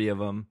read 3 of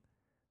them.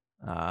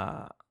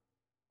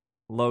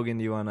 Logan,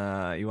 do you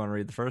wanna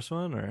read the first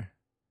one or?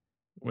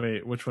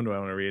 Wait, which one do I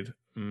want to read?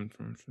 3,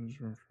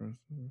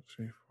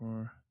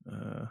 4.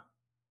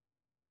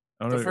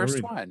 The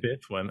first one. The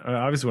 5th one. I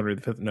obviously want to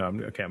read the 5th. No, I'm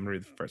going to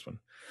read the first one.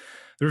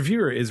 The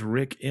reviewer is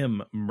Rick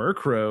M.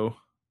 Murkrow.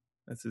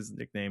 That's his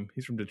nickname.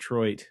 He's from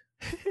Detroit.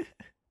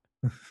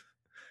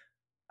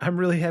 I'm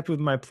really happy with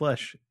my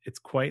plush. It's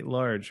quite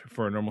large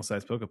for a normal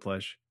size Poke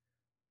plush.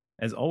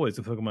 As always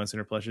with Pokemon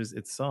Center plushes,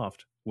 it's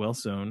soft, well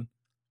sewn,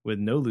 with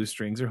no loose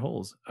strings or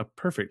holes, a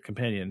perfect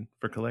companion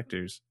for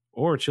collectors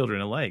or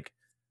children alike.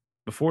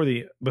 Before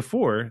the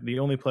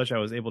only plush I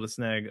was able to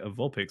snag of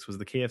Vulpix was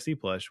the KFC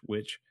plush,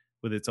 which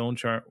with its own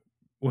charm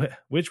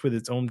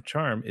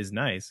is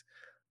nice,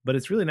 but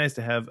it's really nice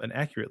to have an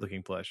accurate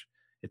looking plush.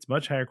 It's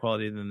much higher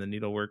quality than the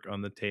needlework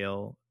on the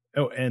tail.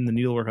 Oh, and the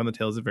needlework on the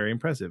tail is very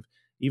impressive,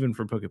 even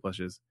for Poke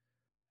plushes.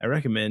 I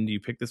recommend you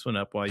pick this one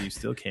up while you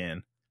still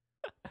can.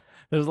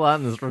 There's a lot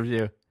in this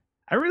review.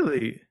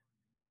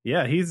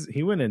 Yeah,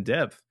 he went in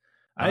depth.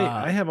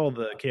 I have all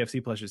the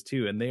KFC plushes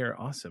too, and they are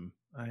awesome.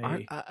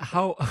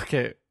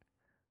 Okay,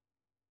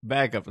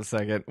 back up a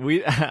second.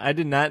 I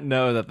did not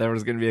know that there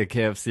was going to be a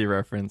KFC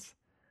reference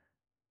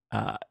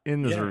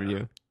in this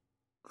review.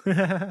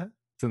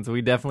 Since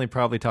we definitely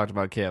probably talked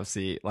about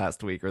KFC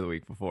last week or the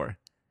week before.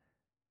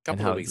 A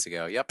couple of weeks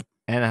ago, yep.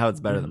 And how it's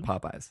better than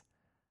Popeyes.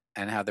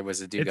 And how there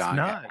was a dugong, and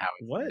how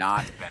it's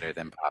not better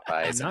than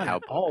Popeyes, not and how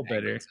at all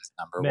better. Is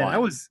number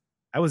one.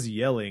 I was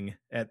yelling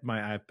at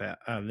my iPad,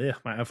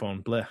 my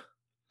iPhone, bleh,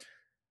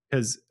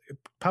 because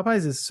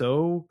Popeyes is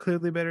so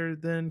clearly better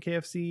than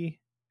KFC,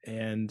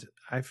 and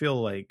I feel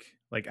like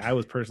I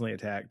was personally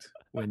attacked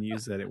when you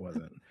said it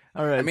wasn't.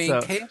 All right, I mean,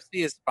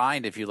 KFC is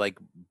fine if you like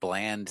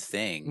bland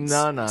things.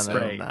 No,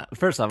 right.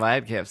 First off, I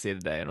had KFC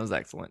today, and it was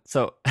excellent.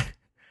 So,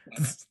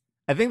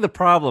 I think the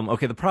problem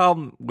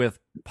with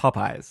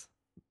Popeyes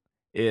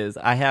is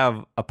I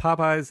have a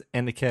Popeyes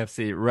and a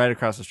KFC right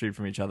across the street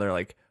from each other,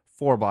 like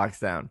 4 blocks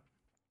down.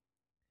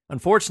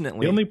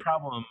 Unfortunately, the only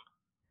problem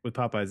with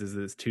Popeyes is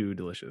that it's too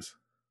delicious.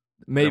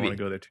 Maybe. I don't want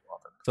to go there too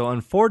often. So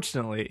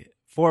unfortunately,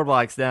 4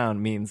 blocks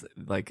down means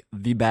like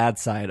the bad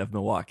side of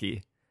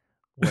Milwaukee,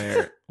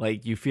 where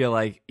like you feel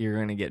like you're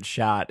going to get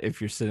shot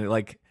if you're sitting,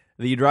 like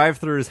the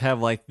drive-thrus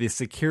have like the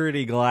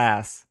security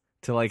glass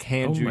to like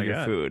hand you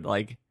your food.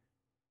 Like,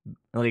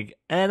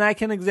 and I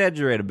can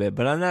exaggerate a bit,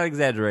 but I'm not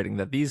exaggerating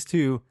that these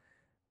two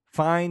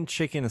fine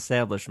chicken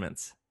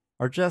establishments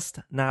are just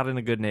not in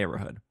a good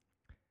neighborhood.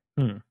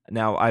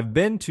 Now, I've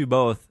been to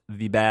both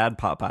the bad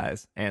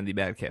Popeyes and the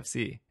bad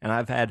KFC, and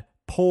I've had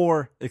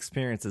poor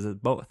experiences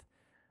at both.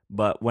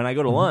 But when I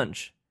go to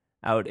lunch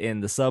out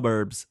in the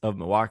suburbs of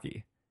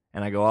Milwaukee,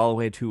 and I go all the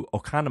way to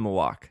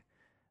Oconomowoc,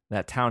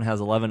 that town has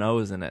 11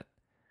 O's in it,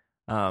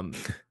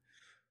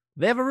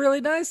 they have a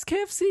really nice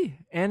KFC,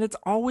 and it's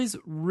always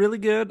really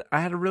good.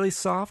 I had a really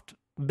soft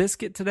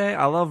biscuit today.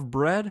 I love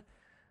bread.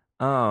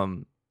 I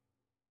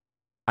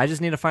just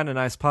need to find a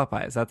nice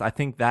Popeyes. I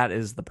think that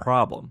is the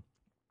problem.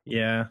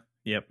 Yeah.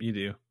 Yep, you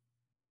do.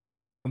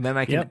 And then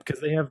I can. Yep,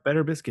 because they have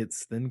better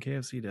biscuits than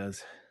KFC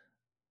does.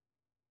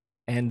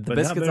 And the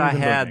biscuits I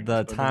had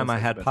the time I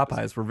had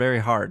Popeyes were very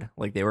hard.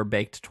 Like they were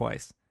baked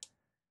twice.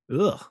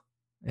 Ugh.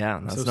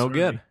 Yeah, that's no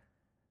good.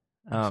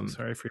 I'm so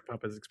sorry for your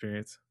Popeyes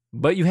experience.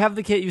 But you have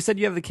you said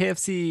you have the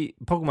KFC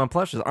Pokemon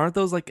plushes. Aren't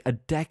those like a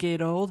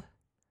decade old?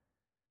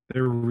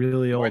 They're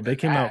really old. They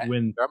came out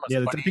when they're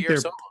almost 20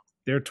 years old.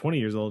 They're 20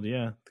 years old,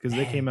 yeah, because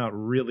they came out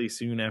really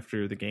soon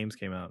after the games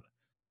came out.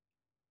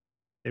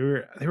 They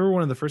were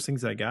one of the first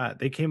things I got.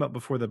 They came up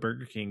before the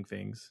Burger King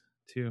things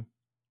too.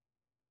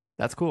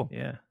 That's cool.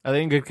 Yeah. Are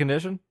they in good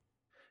condition?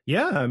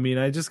 Yeah, I mean,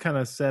 I just kind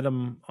of set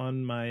them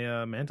on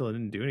my mantle. I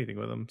didn't do anything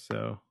with them,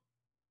 so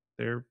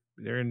they're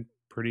in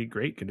pretty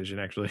great condition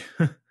actually.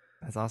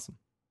 That's awesome.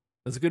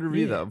 That's a good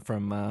review though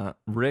from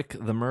Rick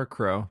the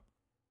Murkrow.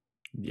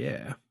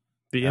 Yeah.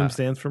 The M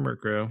stands for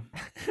Murkrow.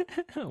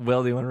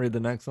 Will, do you want to read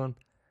the next one?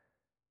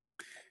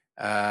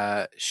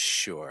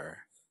 Sure.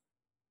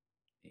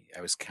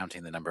 I was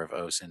counting the number of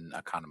O's in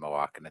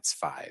Oconomowoc, and it's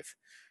 5.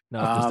 No,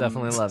 there's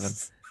definitely 11.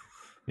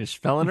 You're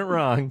spelling it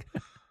wrong.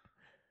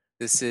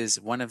 This is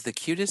one of the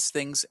cutest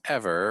things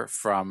ever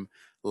from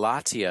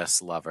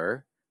Latias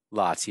Lover.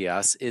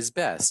 Latias is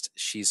best.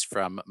 She's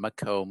from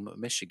Macomb,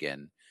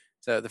 Michigan.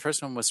 So the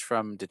first one was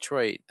from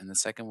Detroit, and the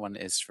second one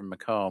is from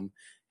Macomb.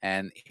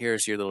 And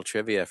here's your little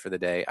trivia for the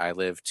day. I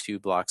live 2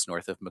 blocks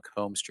north of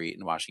Macomb Street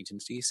in Washington,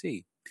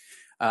 D.C.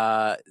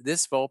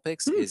 This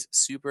Vulpix is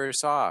super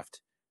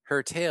soft.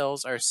 Her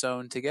tails are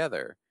sewn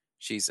together.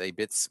 She's a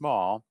bit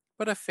small,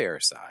 but a fair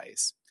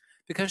size.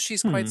 Because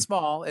she's quite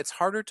small, it's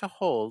harder to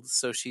hold,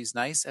 so she's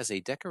nice as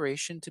a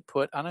decoration to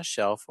put on a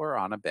shelf or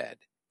on a bed.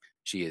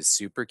 She is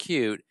super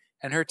cute,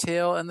 and her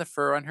tail and the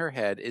fur on her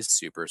head is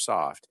super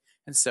soft,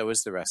 and so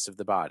is the rest of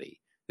the body.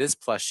 This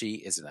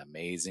plushie is an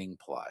amazing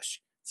plush.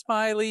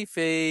 Smiley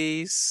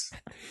face.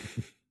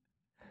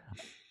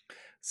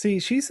 See,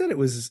 she said it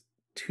was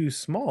too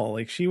small.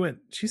 Like she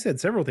said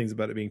several things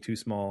about it being too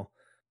small.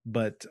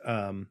 But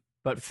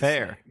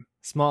fair.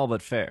 Small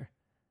but fair.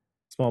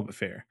 Small but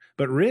fair.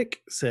 But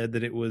Rick said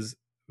that it was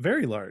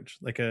very large.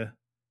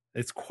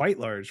 It's quite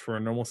large for a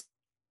normal.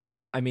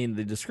 I mean,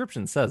 the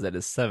description says that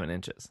it's 7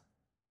 inches.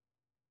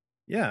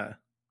 Yeah.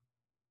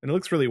 And it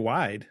looks really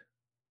wide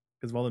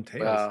because of all them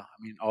tails. Well,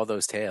 I mean, all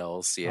those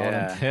tails. Yeah. All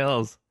them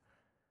tails.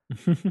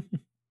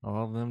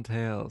 All them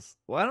tails.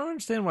 Well, I don't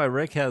understand why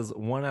Rick has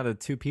 1 out of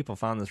 2 people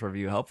found this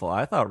review helpful.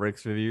 I thought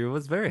Rick's review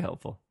was very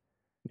helpful.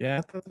 Yeah,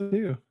 I thought so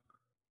too.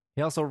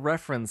 He also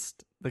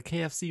referenced the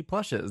KFC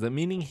plushes,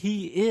 meaning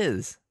he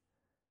is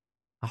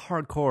a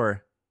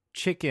hardcore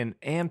chicken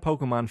and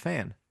Pokemon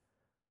fan.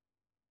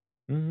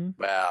 Mm-hmm.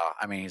 Well,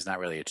 I mean, he's not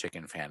really a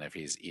chicken fan if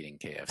he's eating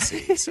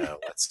KFC, so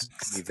let's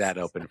leave that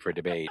open for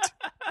debate.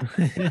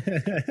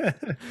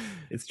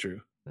 It's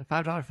true. The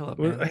 $5 fill up.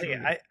 Well,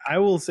 hey, I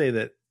will say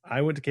that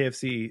I went to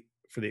KFC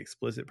for the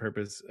explicit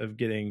purpose of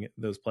getting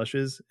those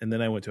plushes, and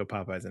then I went to a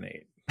Popeyes and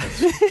ate.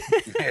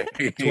 There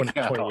you 20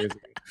 go. years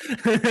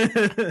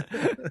ago.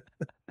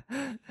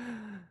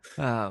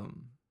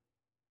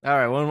 All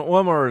right,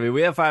 one more review.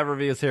 We have 5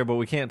 reviews here, but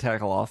we can't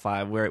tackle all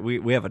 5.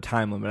 We have a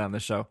time limit on the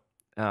show.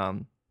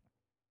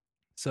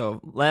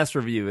 So last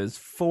review is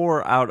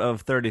 4 out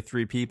of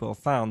 33 people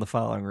found the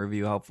following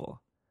review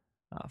helpful.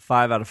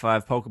 5 out of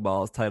 5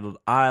 Pokeballs titled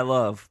 "I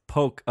love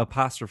Poke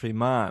apostrophe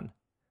Mon."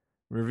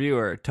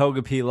 Reviewer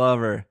Togepi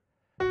Lover,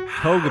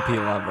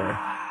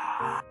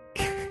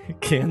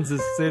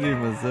 Kansas City,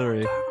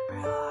 Missouri.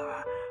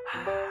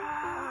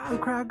 The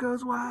crowd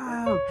goes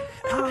wild.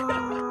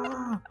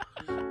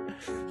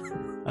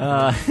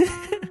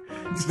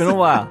 It's been a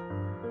while.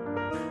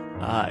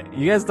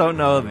 You guys don't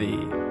know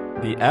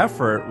the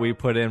effort we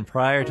put in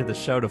prior to the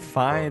show to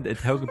find a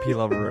Togepi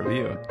Lover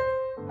review.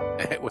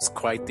 It was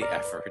quite the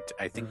effort.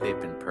 I think they've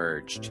been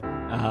purged.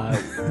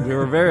 We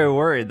were very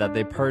worried that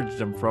they purged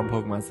him from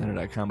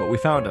PokemonCenter.com, but we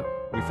found him.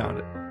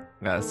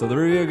 So the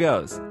review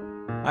goes: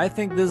 I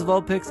think this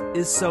Vulpix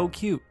is so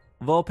cute.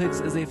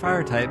 Vulpix is a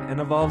fire type and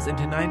evolves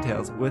into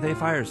Ninetales with a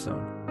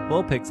Firestone.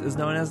 Vulpix is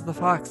known as the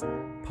Fox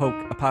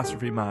Poke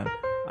apostrophe Mon.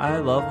 I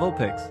love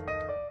Vulpix.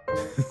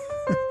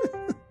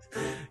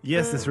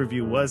 Yes, this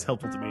review was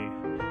helpful to me.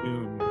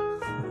 Boom.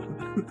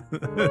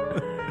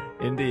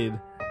 Indeed.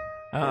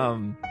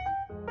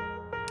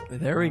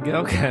 There we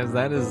go, guys.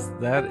 That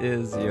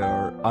is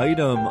your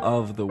item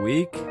of the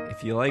week.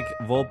 If you like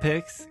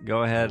Vulpix,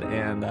 go ahead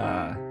and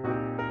head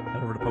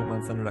over to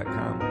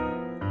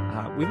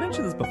PokemonCenter.com. We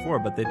mentioned this before,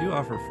 but they do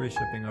offer free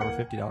shipping over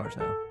 $50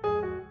 now.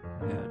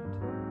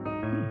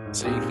 And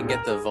So you can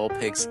get the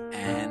Vulpix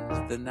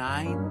and the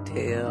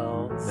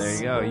Ninetales. there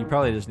you go. You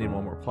probably just need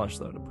one more plush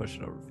though to push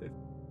it over 50.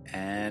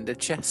 And a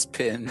chess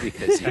pin,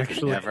 because you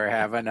can never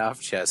have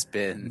enough chess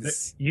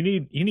pins. You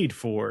need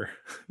 4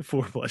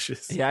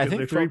 plushes. Yeah, I think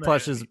They're 3 $12.99.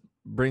 plushes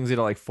brings you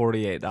to like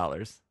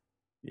 $48.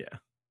 Yeah.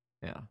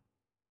 Yeah,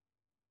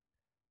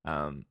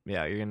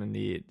 you're gonna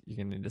need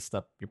to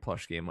step your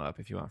plush game up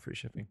if you want free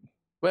shipping.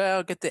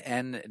 Well, get the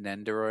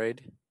Nendoroid.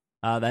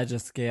 That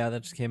just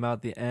came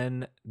out, the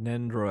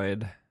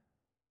Nendroid.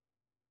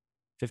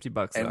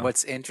 $50. And though.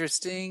 what's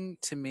interesting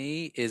to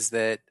me is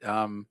that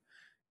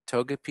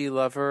Togepi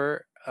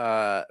Lover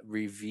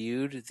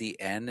reviewed the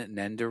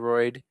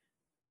Nendoroid.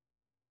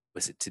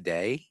 Was it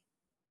today?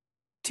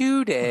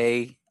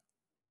 Today.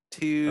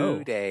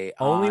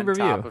 only on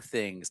review. top of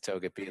things,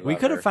 Togepi Lover. We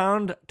could have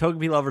found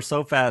Togepi Lover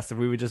so fast if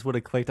we would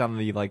have clicked on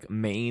the like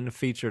main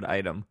featured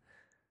item.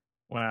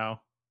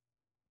 Wow.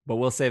 But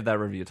we'll save that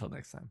review till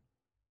next time.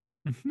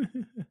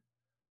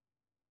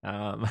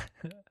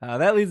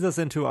 That leads us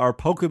into our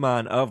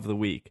Pokemon of the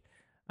week.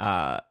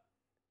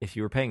 If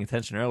you were paying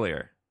attention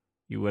earlier,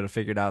 you would have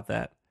figured out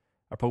that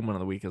our Pokemon of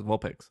the week is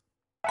Vulpix,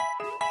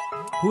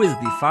 who is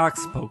the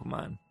Fox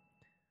Pokemon.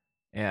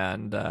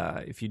 And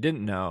if you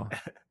didn't know,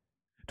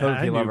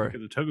 Togepi Lover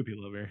because of Togepi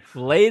Lover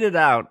laid it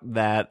out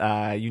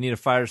that you need a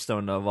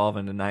Firestone to evolve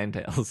into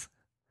Ninetales.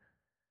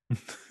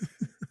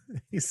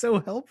 He's so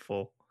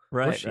helpful.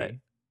 Right, Or right.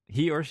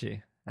 He or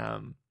she.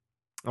 I'll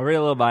read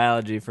a little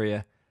biology for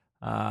you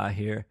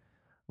here.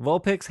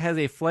 Vulpix has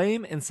a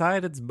flame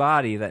inside its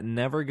body that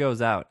never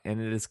goes out, and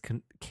it is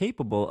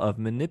capable of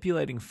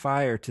manipulating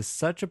fire to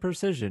such a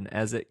precision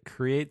as it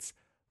creates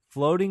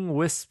floating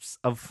wisps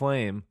of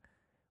flame.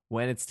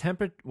 When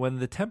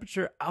the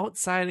temperature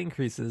outside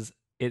increases,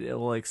 it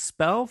will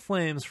expel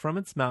flames from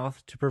its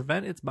mouth to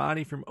prevent its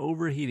body from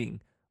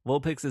overheating.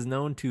 Vulpix is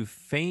known to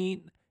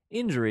feign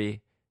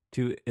injury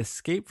to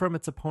escape from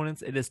its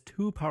opponents. It is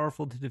too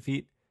powerful to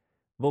defeat.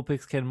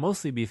 Vulpix can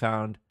mostly be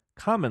found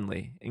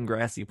commonly in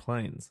grassy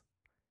plains.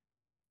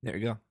 There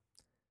you go.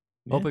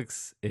 Yeah.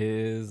 Vulpix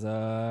is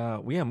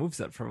we have a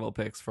moveset for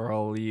Vulpix for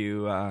all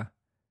you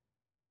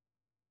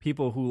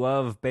people who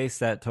love base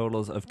stat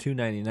totals of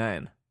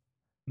 $299.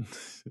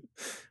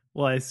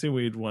 Well, I assume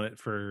we'd want it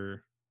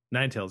for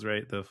Ninetales,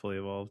 right? The fully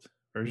evolved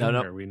version.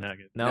 No. Or are we not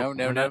getting? No.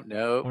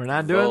 We're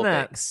not doing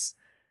that. Vulpix.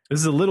 This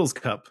is a Little's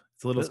Cup.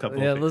 It's a Little's Cup.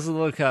 Yeah, Vulpix. this is a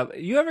little cup.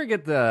 You ever look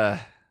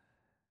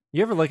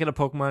at a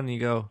Pokemon and you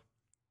go,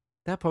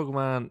 that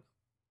Pokemon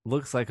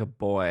looks like a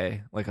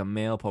boy, like a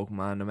male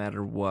Pokemon, no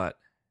matter what.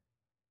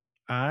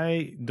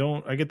 I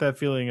get that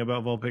feeling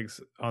about Vulpix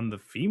on the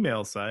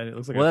female side. It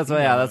looks like That's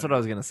what I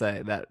was gonna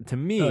say. That to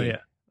me, Oh, yeah.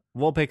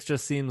 Vulpix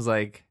just seems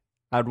like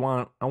I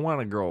want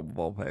a girl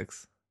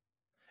Vulpix.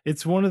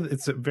 It's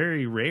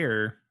very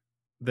rare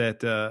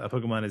that a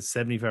Pokemon is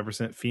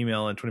 75%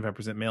 female and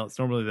 25% male. It's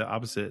normally the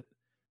opposite.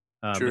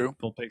 True.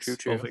 Vulpix,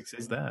 True. Vulpix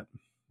is that.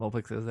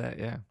 Vulpix is that,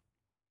 yeah.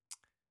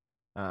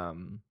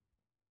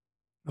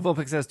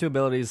 Vulpix has 2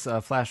 abilities,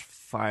 Flash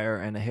Fire,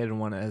 and a hidden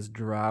one as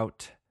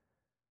Drought.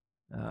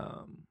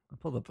 I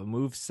pulled up a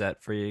move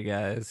set for you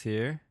guys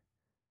here.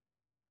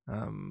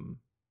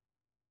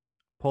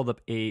 Pulled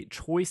up a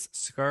choice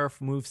scarf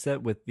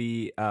moveset with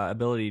the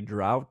ability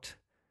Drought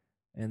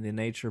and the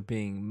nature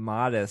being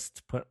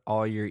modest. Put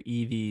all your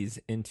EVs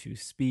into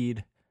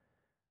speed.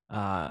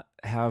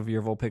 Have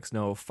your Vulpix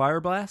know Fire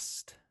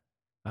Blast,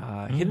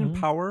 Hidden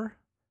Power,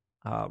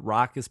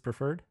 Rock is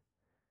preferred,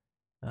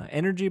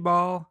 Energy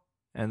Ball,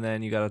 and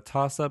then you got a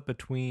toss up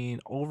between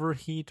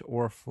Overheat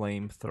or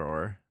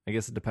Flamethrower. I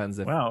guess it depends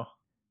if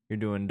you're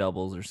doing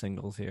doubles or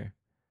singles here.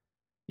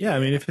 Yeah, I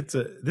mean, if it's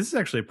this is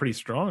actually a pretty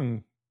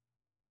strong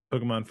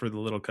Pokemon for the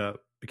Little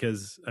Cup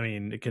because I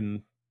mean it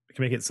can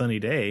make it sunny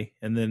day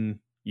and then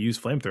use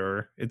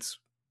Flamethrower.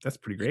 That's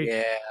pretty great.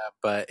 Yeah,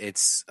 but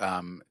its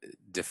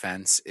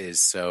defense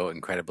is so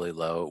incredibly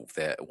low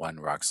that one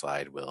Rock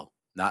Slide will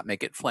not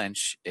make it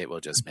flinch. It will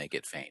just make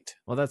it faint.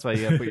 Well, that's why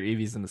you got to put your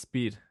EVs into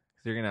speed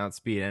because you're gonna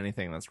outspeed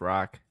anything that's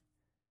rock.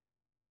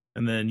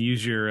 And then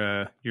use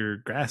your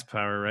grass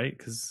power, right?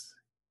 Because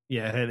it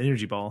had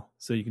Energy Ball,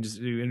 so you can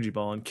just do Energy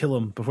Ball and kill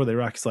them before they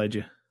Rock Slide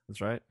you. That's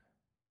right.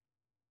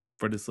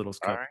 For this Little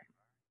Cup. All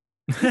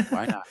right.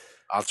 Why not?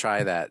 I'll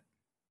try that.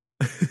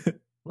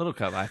 Little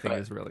Cup, I think,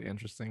 is really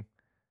interesting.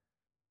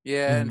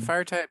 Yeah, and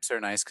fire types are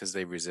nice because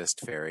they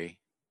resist fairy.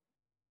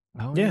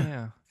 Oh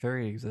yeah,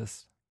 fairy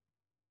exists.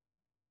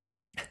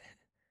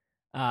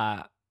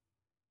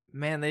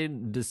 Man,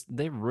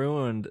 they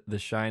ruined the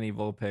shiny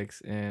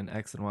Vulpix in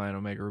X and Y and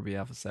Omega Ruby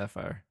Alpha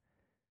Sapphire.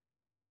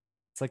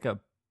 It's like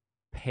a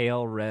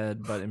pale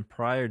red, but in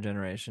prior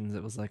generations,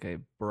 it was like a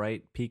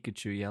bright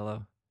Pikachu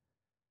yellow.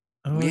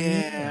 Oh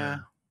yeah.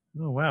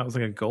 Oh wow, it was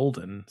like a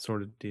golden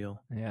sort of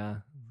deal. Yeah,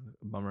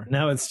 bummer.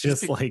 Now it's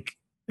just like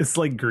it's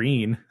like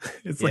green.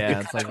 It's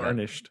like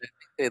tarnished.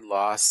 They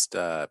lost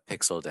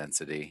pixel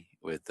density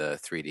with the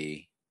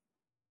 3D.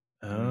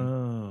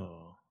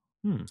 Oh,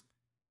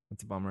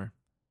 that's a bummer.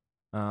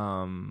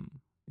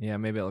 Yeah,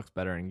 maybe it looks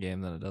better in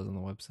game than it does on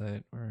the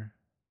website. Or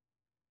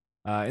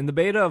in the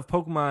beta of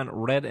Pokemon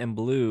Red and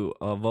Blue,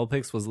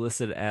 Vulpix was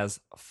listed as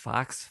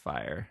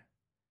Foxfire.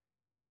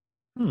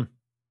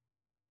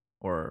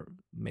 Or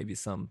maybe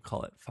some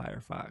call it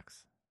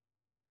Firefox.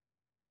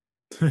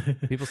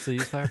 People still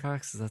use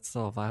Firefox? Is that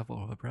still a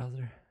viable web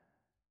browser?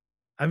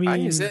 I mean, I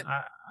use it.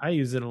 I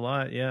use it a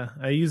lot. Yeah,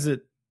 I use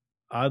it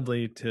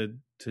oddly to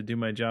do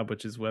my job,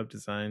 which is web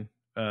design.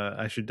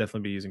 I should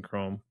definitely be using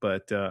Chrome,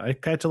 but I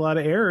catch a lot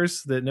of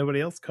errors that nobody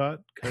else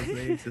caught because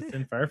they exist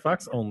in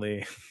Firefox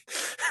only.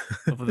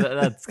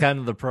 That's kind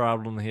of the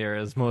problem here,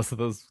 is most of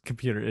those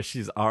computer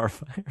issues are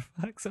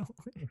Firefox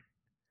only.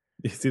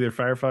 It's either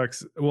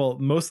Firefox. Well,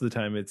 most of the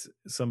time it's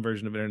some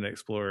version of Internet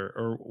Explorer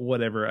or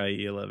whatever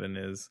IE 11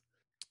 is.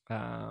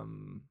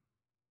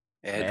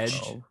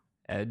 Edge.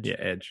 Yeah,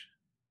 Edge.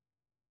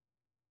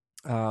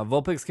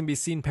 Vulpix can be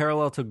seen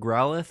parallel to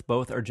Growlithe.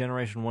 Both are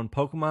Generation 1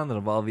 Pokemon that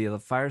evolve via the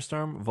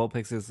Firestorm.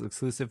 Vulpix is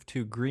exclusive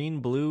to Green,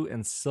 Blue,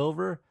 and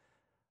Silver,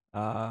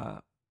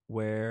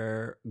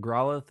 where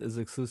Growlithe is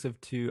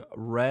exclusive to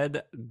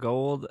Red,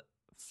 Gold,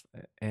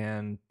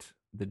 and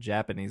the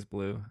Japanese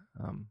Blue.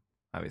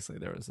 Obviously,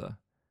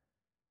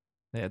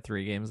 they had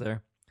 3 games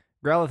there.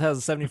 Growlithe has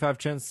a 75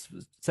 chance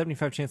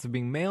of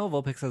being male.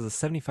 Vulpix has a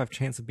 75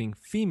 chance of being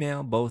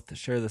female. Both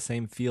share the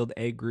same field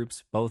egg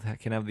groups. Both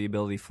can have the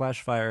ability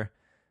Flash Fire.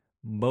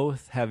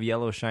 Both have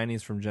yellow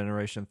shinies from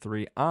Generation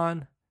 3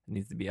 on. It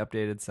needs to be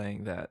updated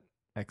saying that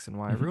X and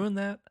Y ruined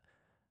that.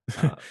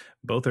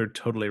 Both are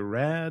totally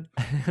rad.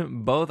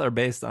 Both are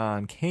based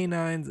on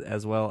canines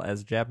as well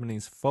as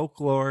Japanese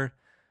folklore.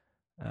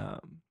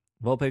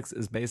 Vulpix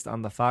is based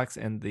on the fox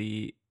and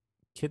the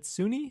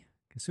kitsune,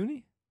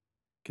 like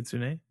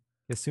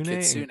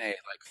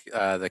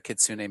the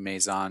Kitsune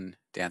Maison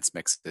dance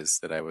mixes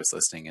that I was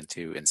listening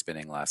into and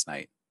spinning last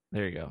night.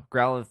 There you go.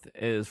 Growlithe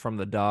is from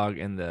the dog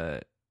and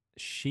the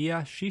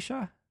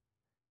shisha.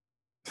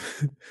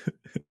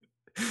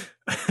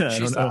 I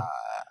don't know.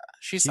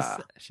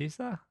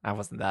 Shisa? I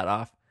wasn't that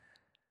off.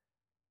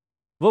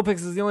 Vulpix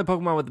is the only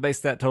Pokemon with the base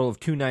stat total of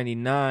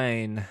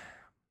 299.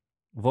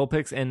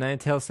 Vulpix and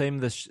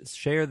Ninetales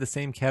share the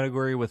same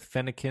category with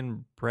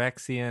Fennekin,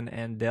 Braxian,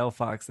 and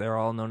Delphox. They're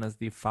all known as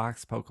the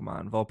Fox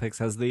Pokemon. Vulpix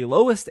has the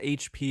lowest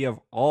HP of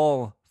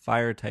all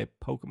Fire-type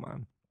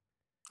Pokemon.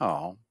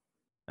 Oh.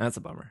 That's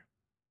a bummer.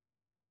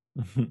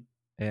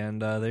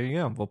 And there you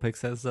go.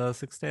 Vulpix has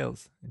 6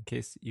 tails, in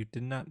case you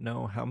did not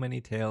know how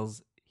many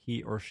tails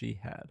he or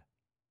she had.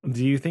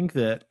 Do you think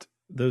that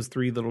those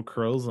 3 little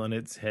curls on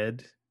its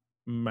head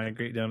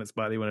migrate down its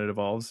body when it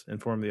evolves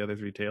and form the other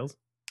 3 tails?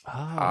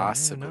 Oh,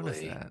 possibly. I didn't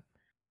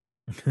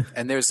notice that.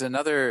 And there's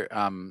another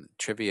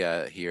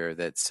trivia here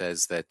that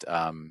says that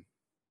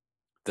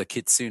the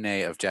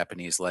Kitsune of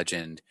Japanese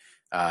legend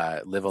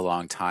live a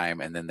long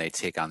time and then they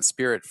take on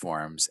spirit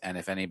forms. And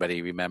if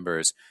anybody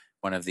remembers,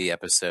 one of the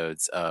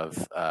episodes of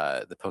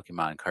the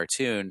Pokemon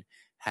cartoon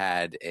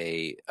had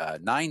a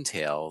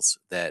Ninetales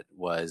that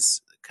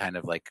was kind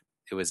of like,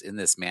 it was in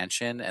this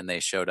mansion and they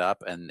showed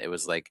up and it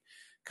was like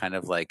kind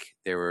of like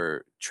they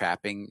were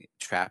trapped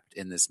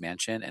in this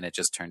mansion, and it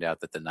just turned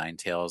out that the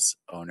Ninetales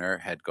owner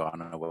had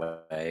gone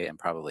away and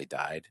probably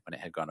died when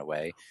it had gone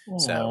away.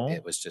 So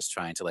it was just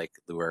trying to like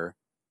lure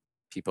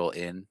people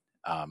in,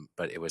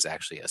 but it was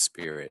actually a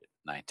spirit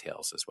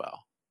Ninetales as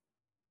well,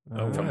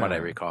 from what I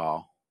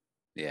recall.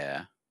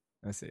 Yeah,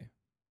 I see.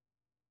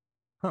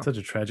 Such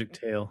a tragic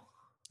tale.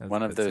 That's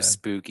one a of bit those sad.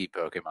 spooky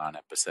Pokemon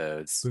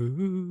episodes,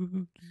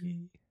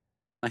 Spooky.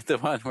 like the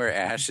one where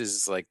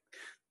Ash's like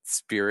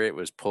spirit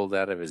was pulled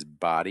out of his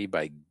body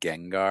by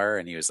Gengar,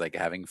 and he was like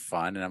having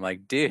fun, and I'm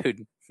like,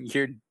 dude,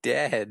 you're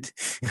dead.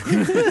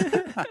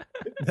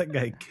 That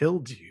guy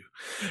killed you.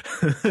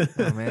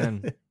 Oh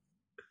man.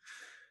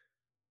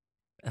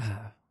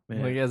 Man.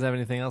 Well, you guys have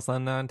anything else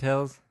on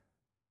Ninetales?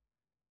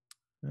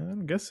 I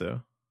guess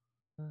so.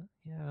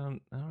 Yeah,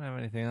 I don't have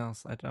anything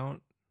else. I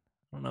don't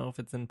know if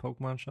it's in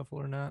Pokemon Shuffle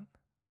or not.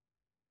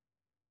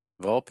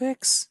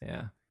 Vulpix?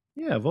 Yeah.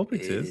 Yeah,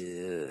 Vulpix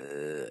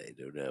is. I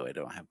don't know. I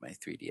don't have my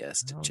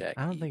 3DS to check.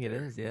 I don't think it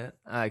is yet.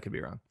 I could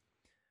be wrong.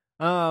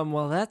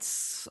 Well,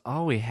 that's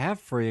all we have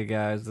for you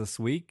guys this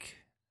week.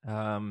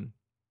 You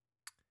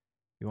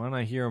want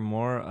to hear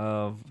more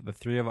of the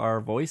three of our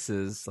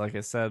voices? Like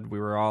I said, we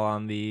were all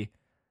on the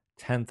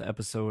 10th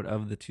episode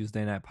of the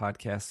Tuesday Night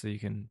Podcast, so you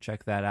can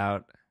check that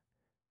out.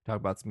 Talk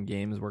about some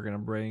games we're going to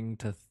bring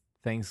to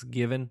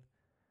Thanksgiving.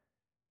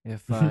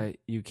 If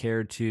you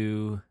care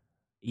to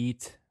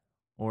eat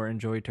or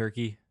enjoy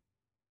turkey.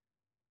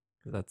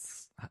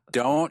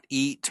 Don't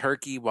eat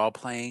turkey while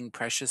playing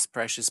precious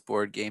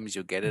board games.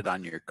 You'll get it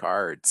on your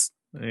cards.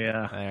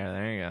 Yeah.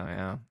 There you go.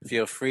 Yeah.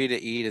 Feel free to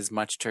eat as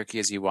much turkey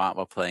as you want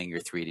while playing your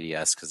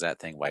 3DS, because that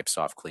thing wipes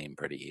off clean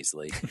pretty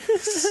easily.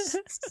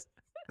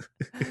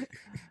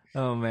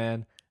 Oh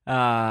man.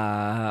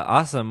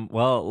 Awesome.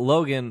 Well,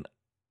 Logan,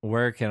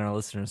 where can our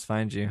listeners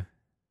find you?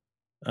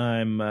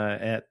 I'm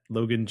at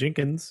Logan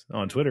Jenkins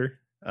on Twitter.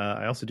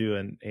 I also do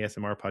an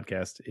ASMR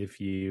podcast if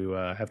you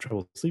have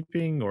trouble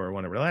sleeping or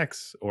want to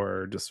relax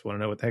or just want to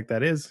know what the heck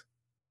that is.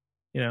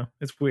 You know,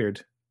 it's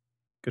weird.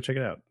 Go check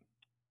it out.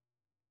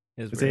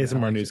 It's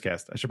ASMR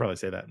newscast. I should probably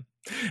say that.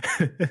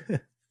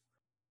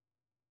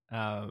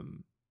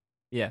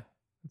 Yeah,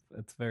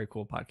 it's a very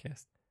cool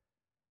podcast.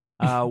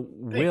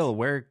 Will,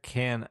 where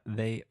can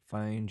they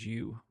find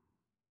you?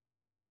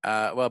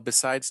 Well,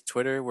 besides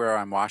Twitter, where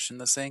I'm washing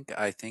the sink,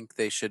 I think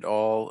they should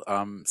all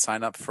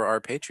sign up for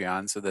our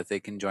Patreon so that they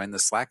can join the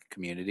Slack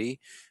community,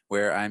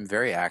 where I'm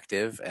very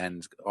active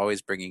and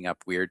always bringing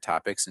up weird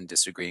topics and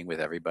disagreeing with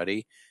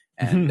everybody.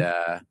 And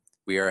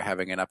we are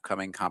having an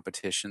upcoming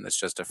competition that's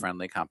just a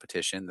friendly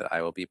competition that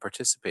I will be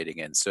participating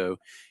in. So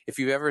if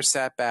you've ever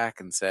sat back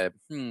and said,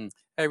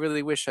 I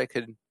really wish I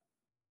could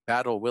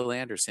battle Will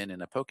Anderson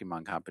in a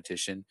Pokemon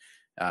competition,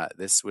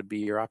 this would be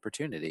your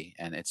opportunity,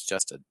 and it's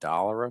just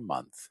 $1 a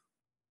month.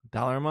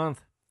 $1 a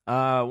month.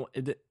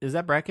 Is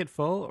that bracket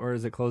full, or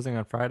is it closing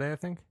on Friday? I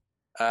think.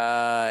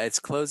 It's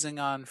closing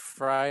on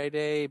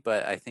Friday,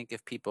 but I think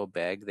if people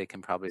beg, they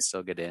can probably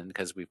still get in,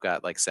 because we've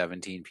got like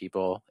 17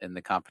 people in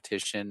the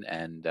competition,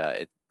 and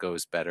it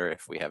goes better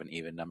if we have an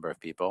even number of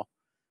people.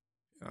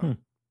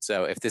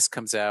 So if this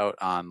comes out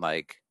on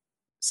like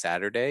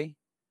Saturday,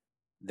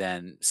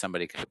 then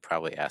somebody could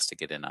probably ask to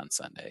get in on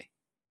Sunday.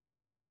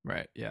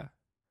 Right. Yeah.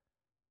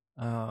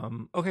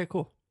 Okay.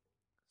 Cool.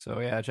 So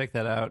yeah, check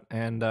that out.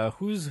 And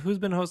who's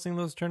been hosting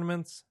those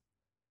tournaments?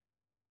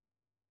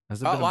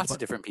 Lots of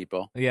different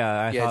people.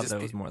 Yeah, I thought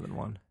that was more than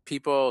one.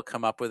 People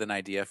come up with an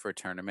idea for a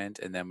tournament,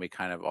 and then we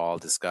kind of all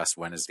discuss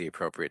when is the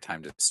appropriate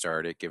time to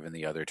start it, given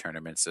the other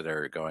tournaments that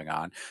are going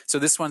on. So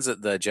this one's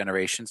the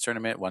Generations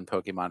tournament, one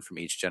Pokemon from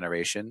each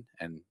generation,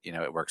 and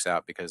it works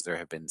out because there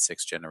have been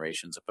 6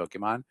 generations of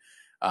Pokemon.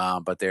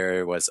 But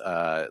there was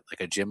like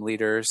a gym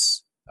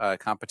leaders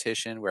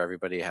competition where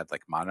everybody had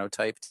like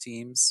monotype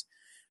teams.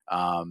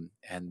 And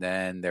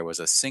then there was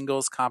a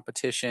singles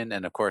competition,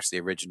 and of course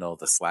the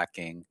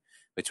slacking,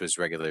 which was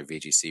regular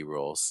VGC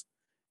rules,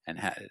 and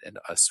had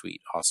a sweet,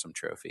 awesome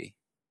trophy.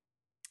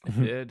 It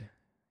did.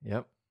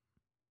 Yep.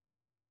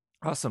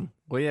 Awesome.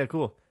 Well, yeah,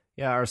 cool.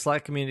 Yeah, our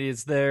Slack community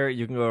is there.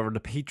 You can go over to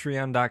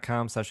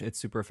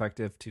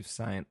patreon.com/itssupereffective to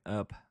sign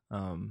up.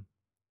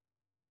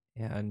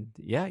 And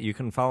yeah, you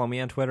can follow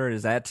me on Twitter. It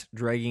is at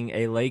Dragging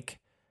a Lake.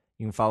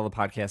 You can follow the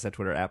podcast at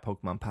Twitter at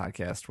Pokemon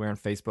Podcast. We're on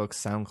Facebook,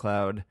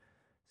 SoundCloud,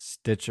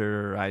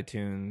 Stitcher,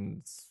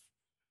 iTunes,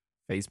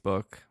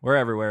 Facebook. We're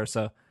everywhere.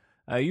 So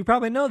you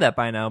probably know that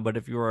by now, but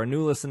if you are a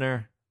new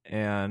listener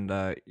and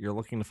you're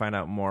looking to find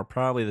out more,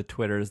 probably the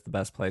Twitter is the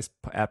best place,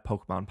 at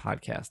Pokemon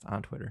Podcast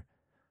on Twitter.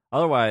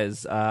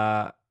 Otherwise,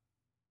 have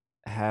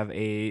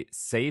a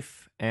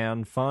safe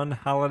and fun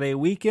holiday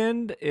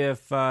weekend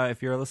if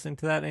you're listening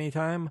to that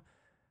anytime.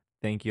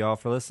 Thank you all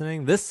for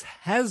listening. This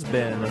has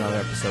been another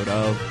episode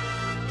of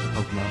the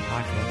Pokemon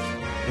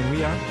Podcast, and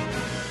we are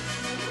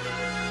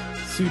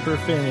Super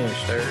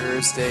finished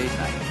Thursday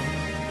night.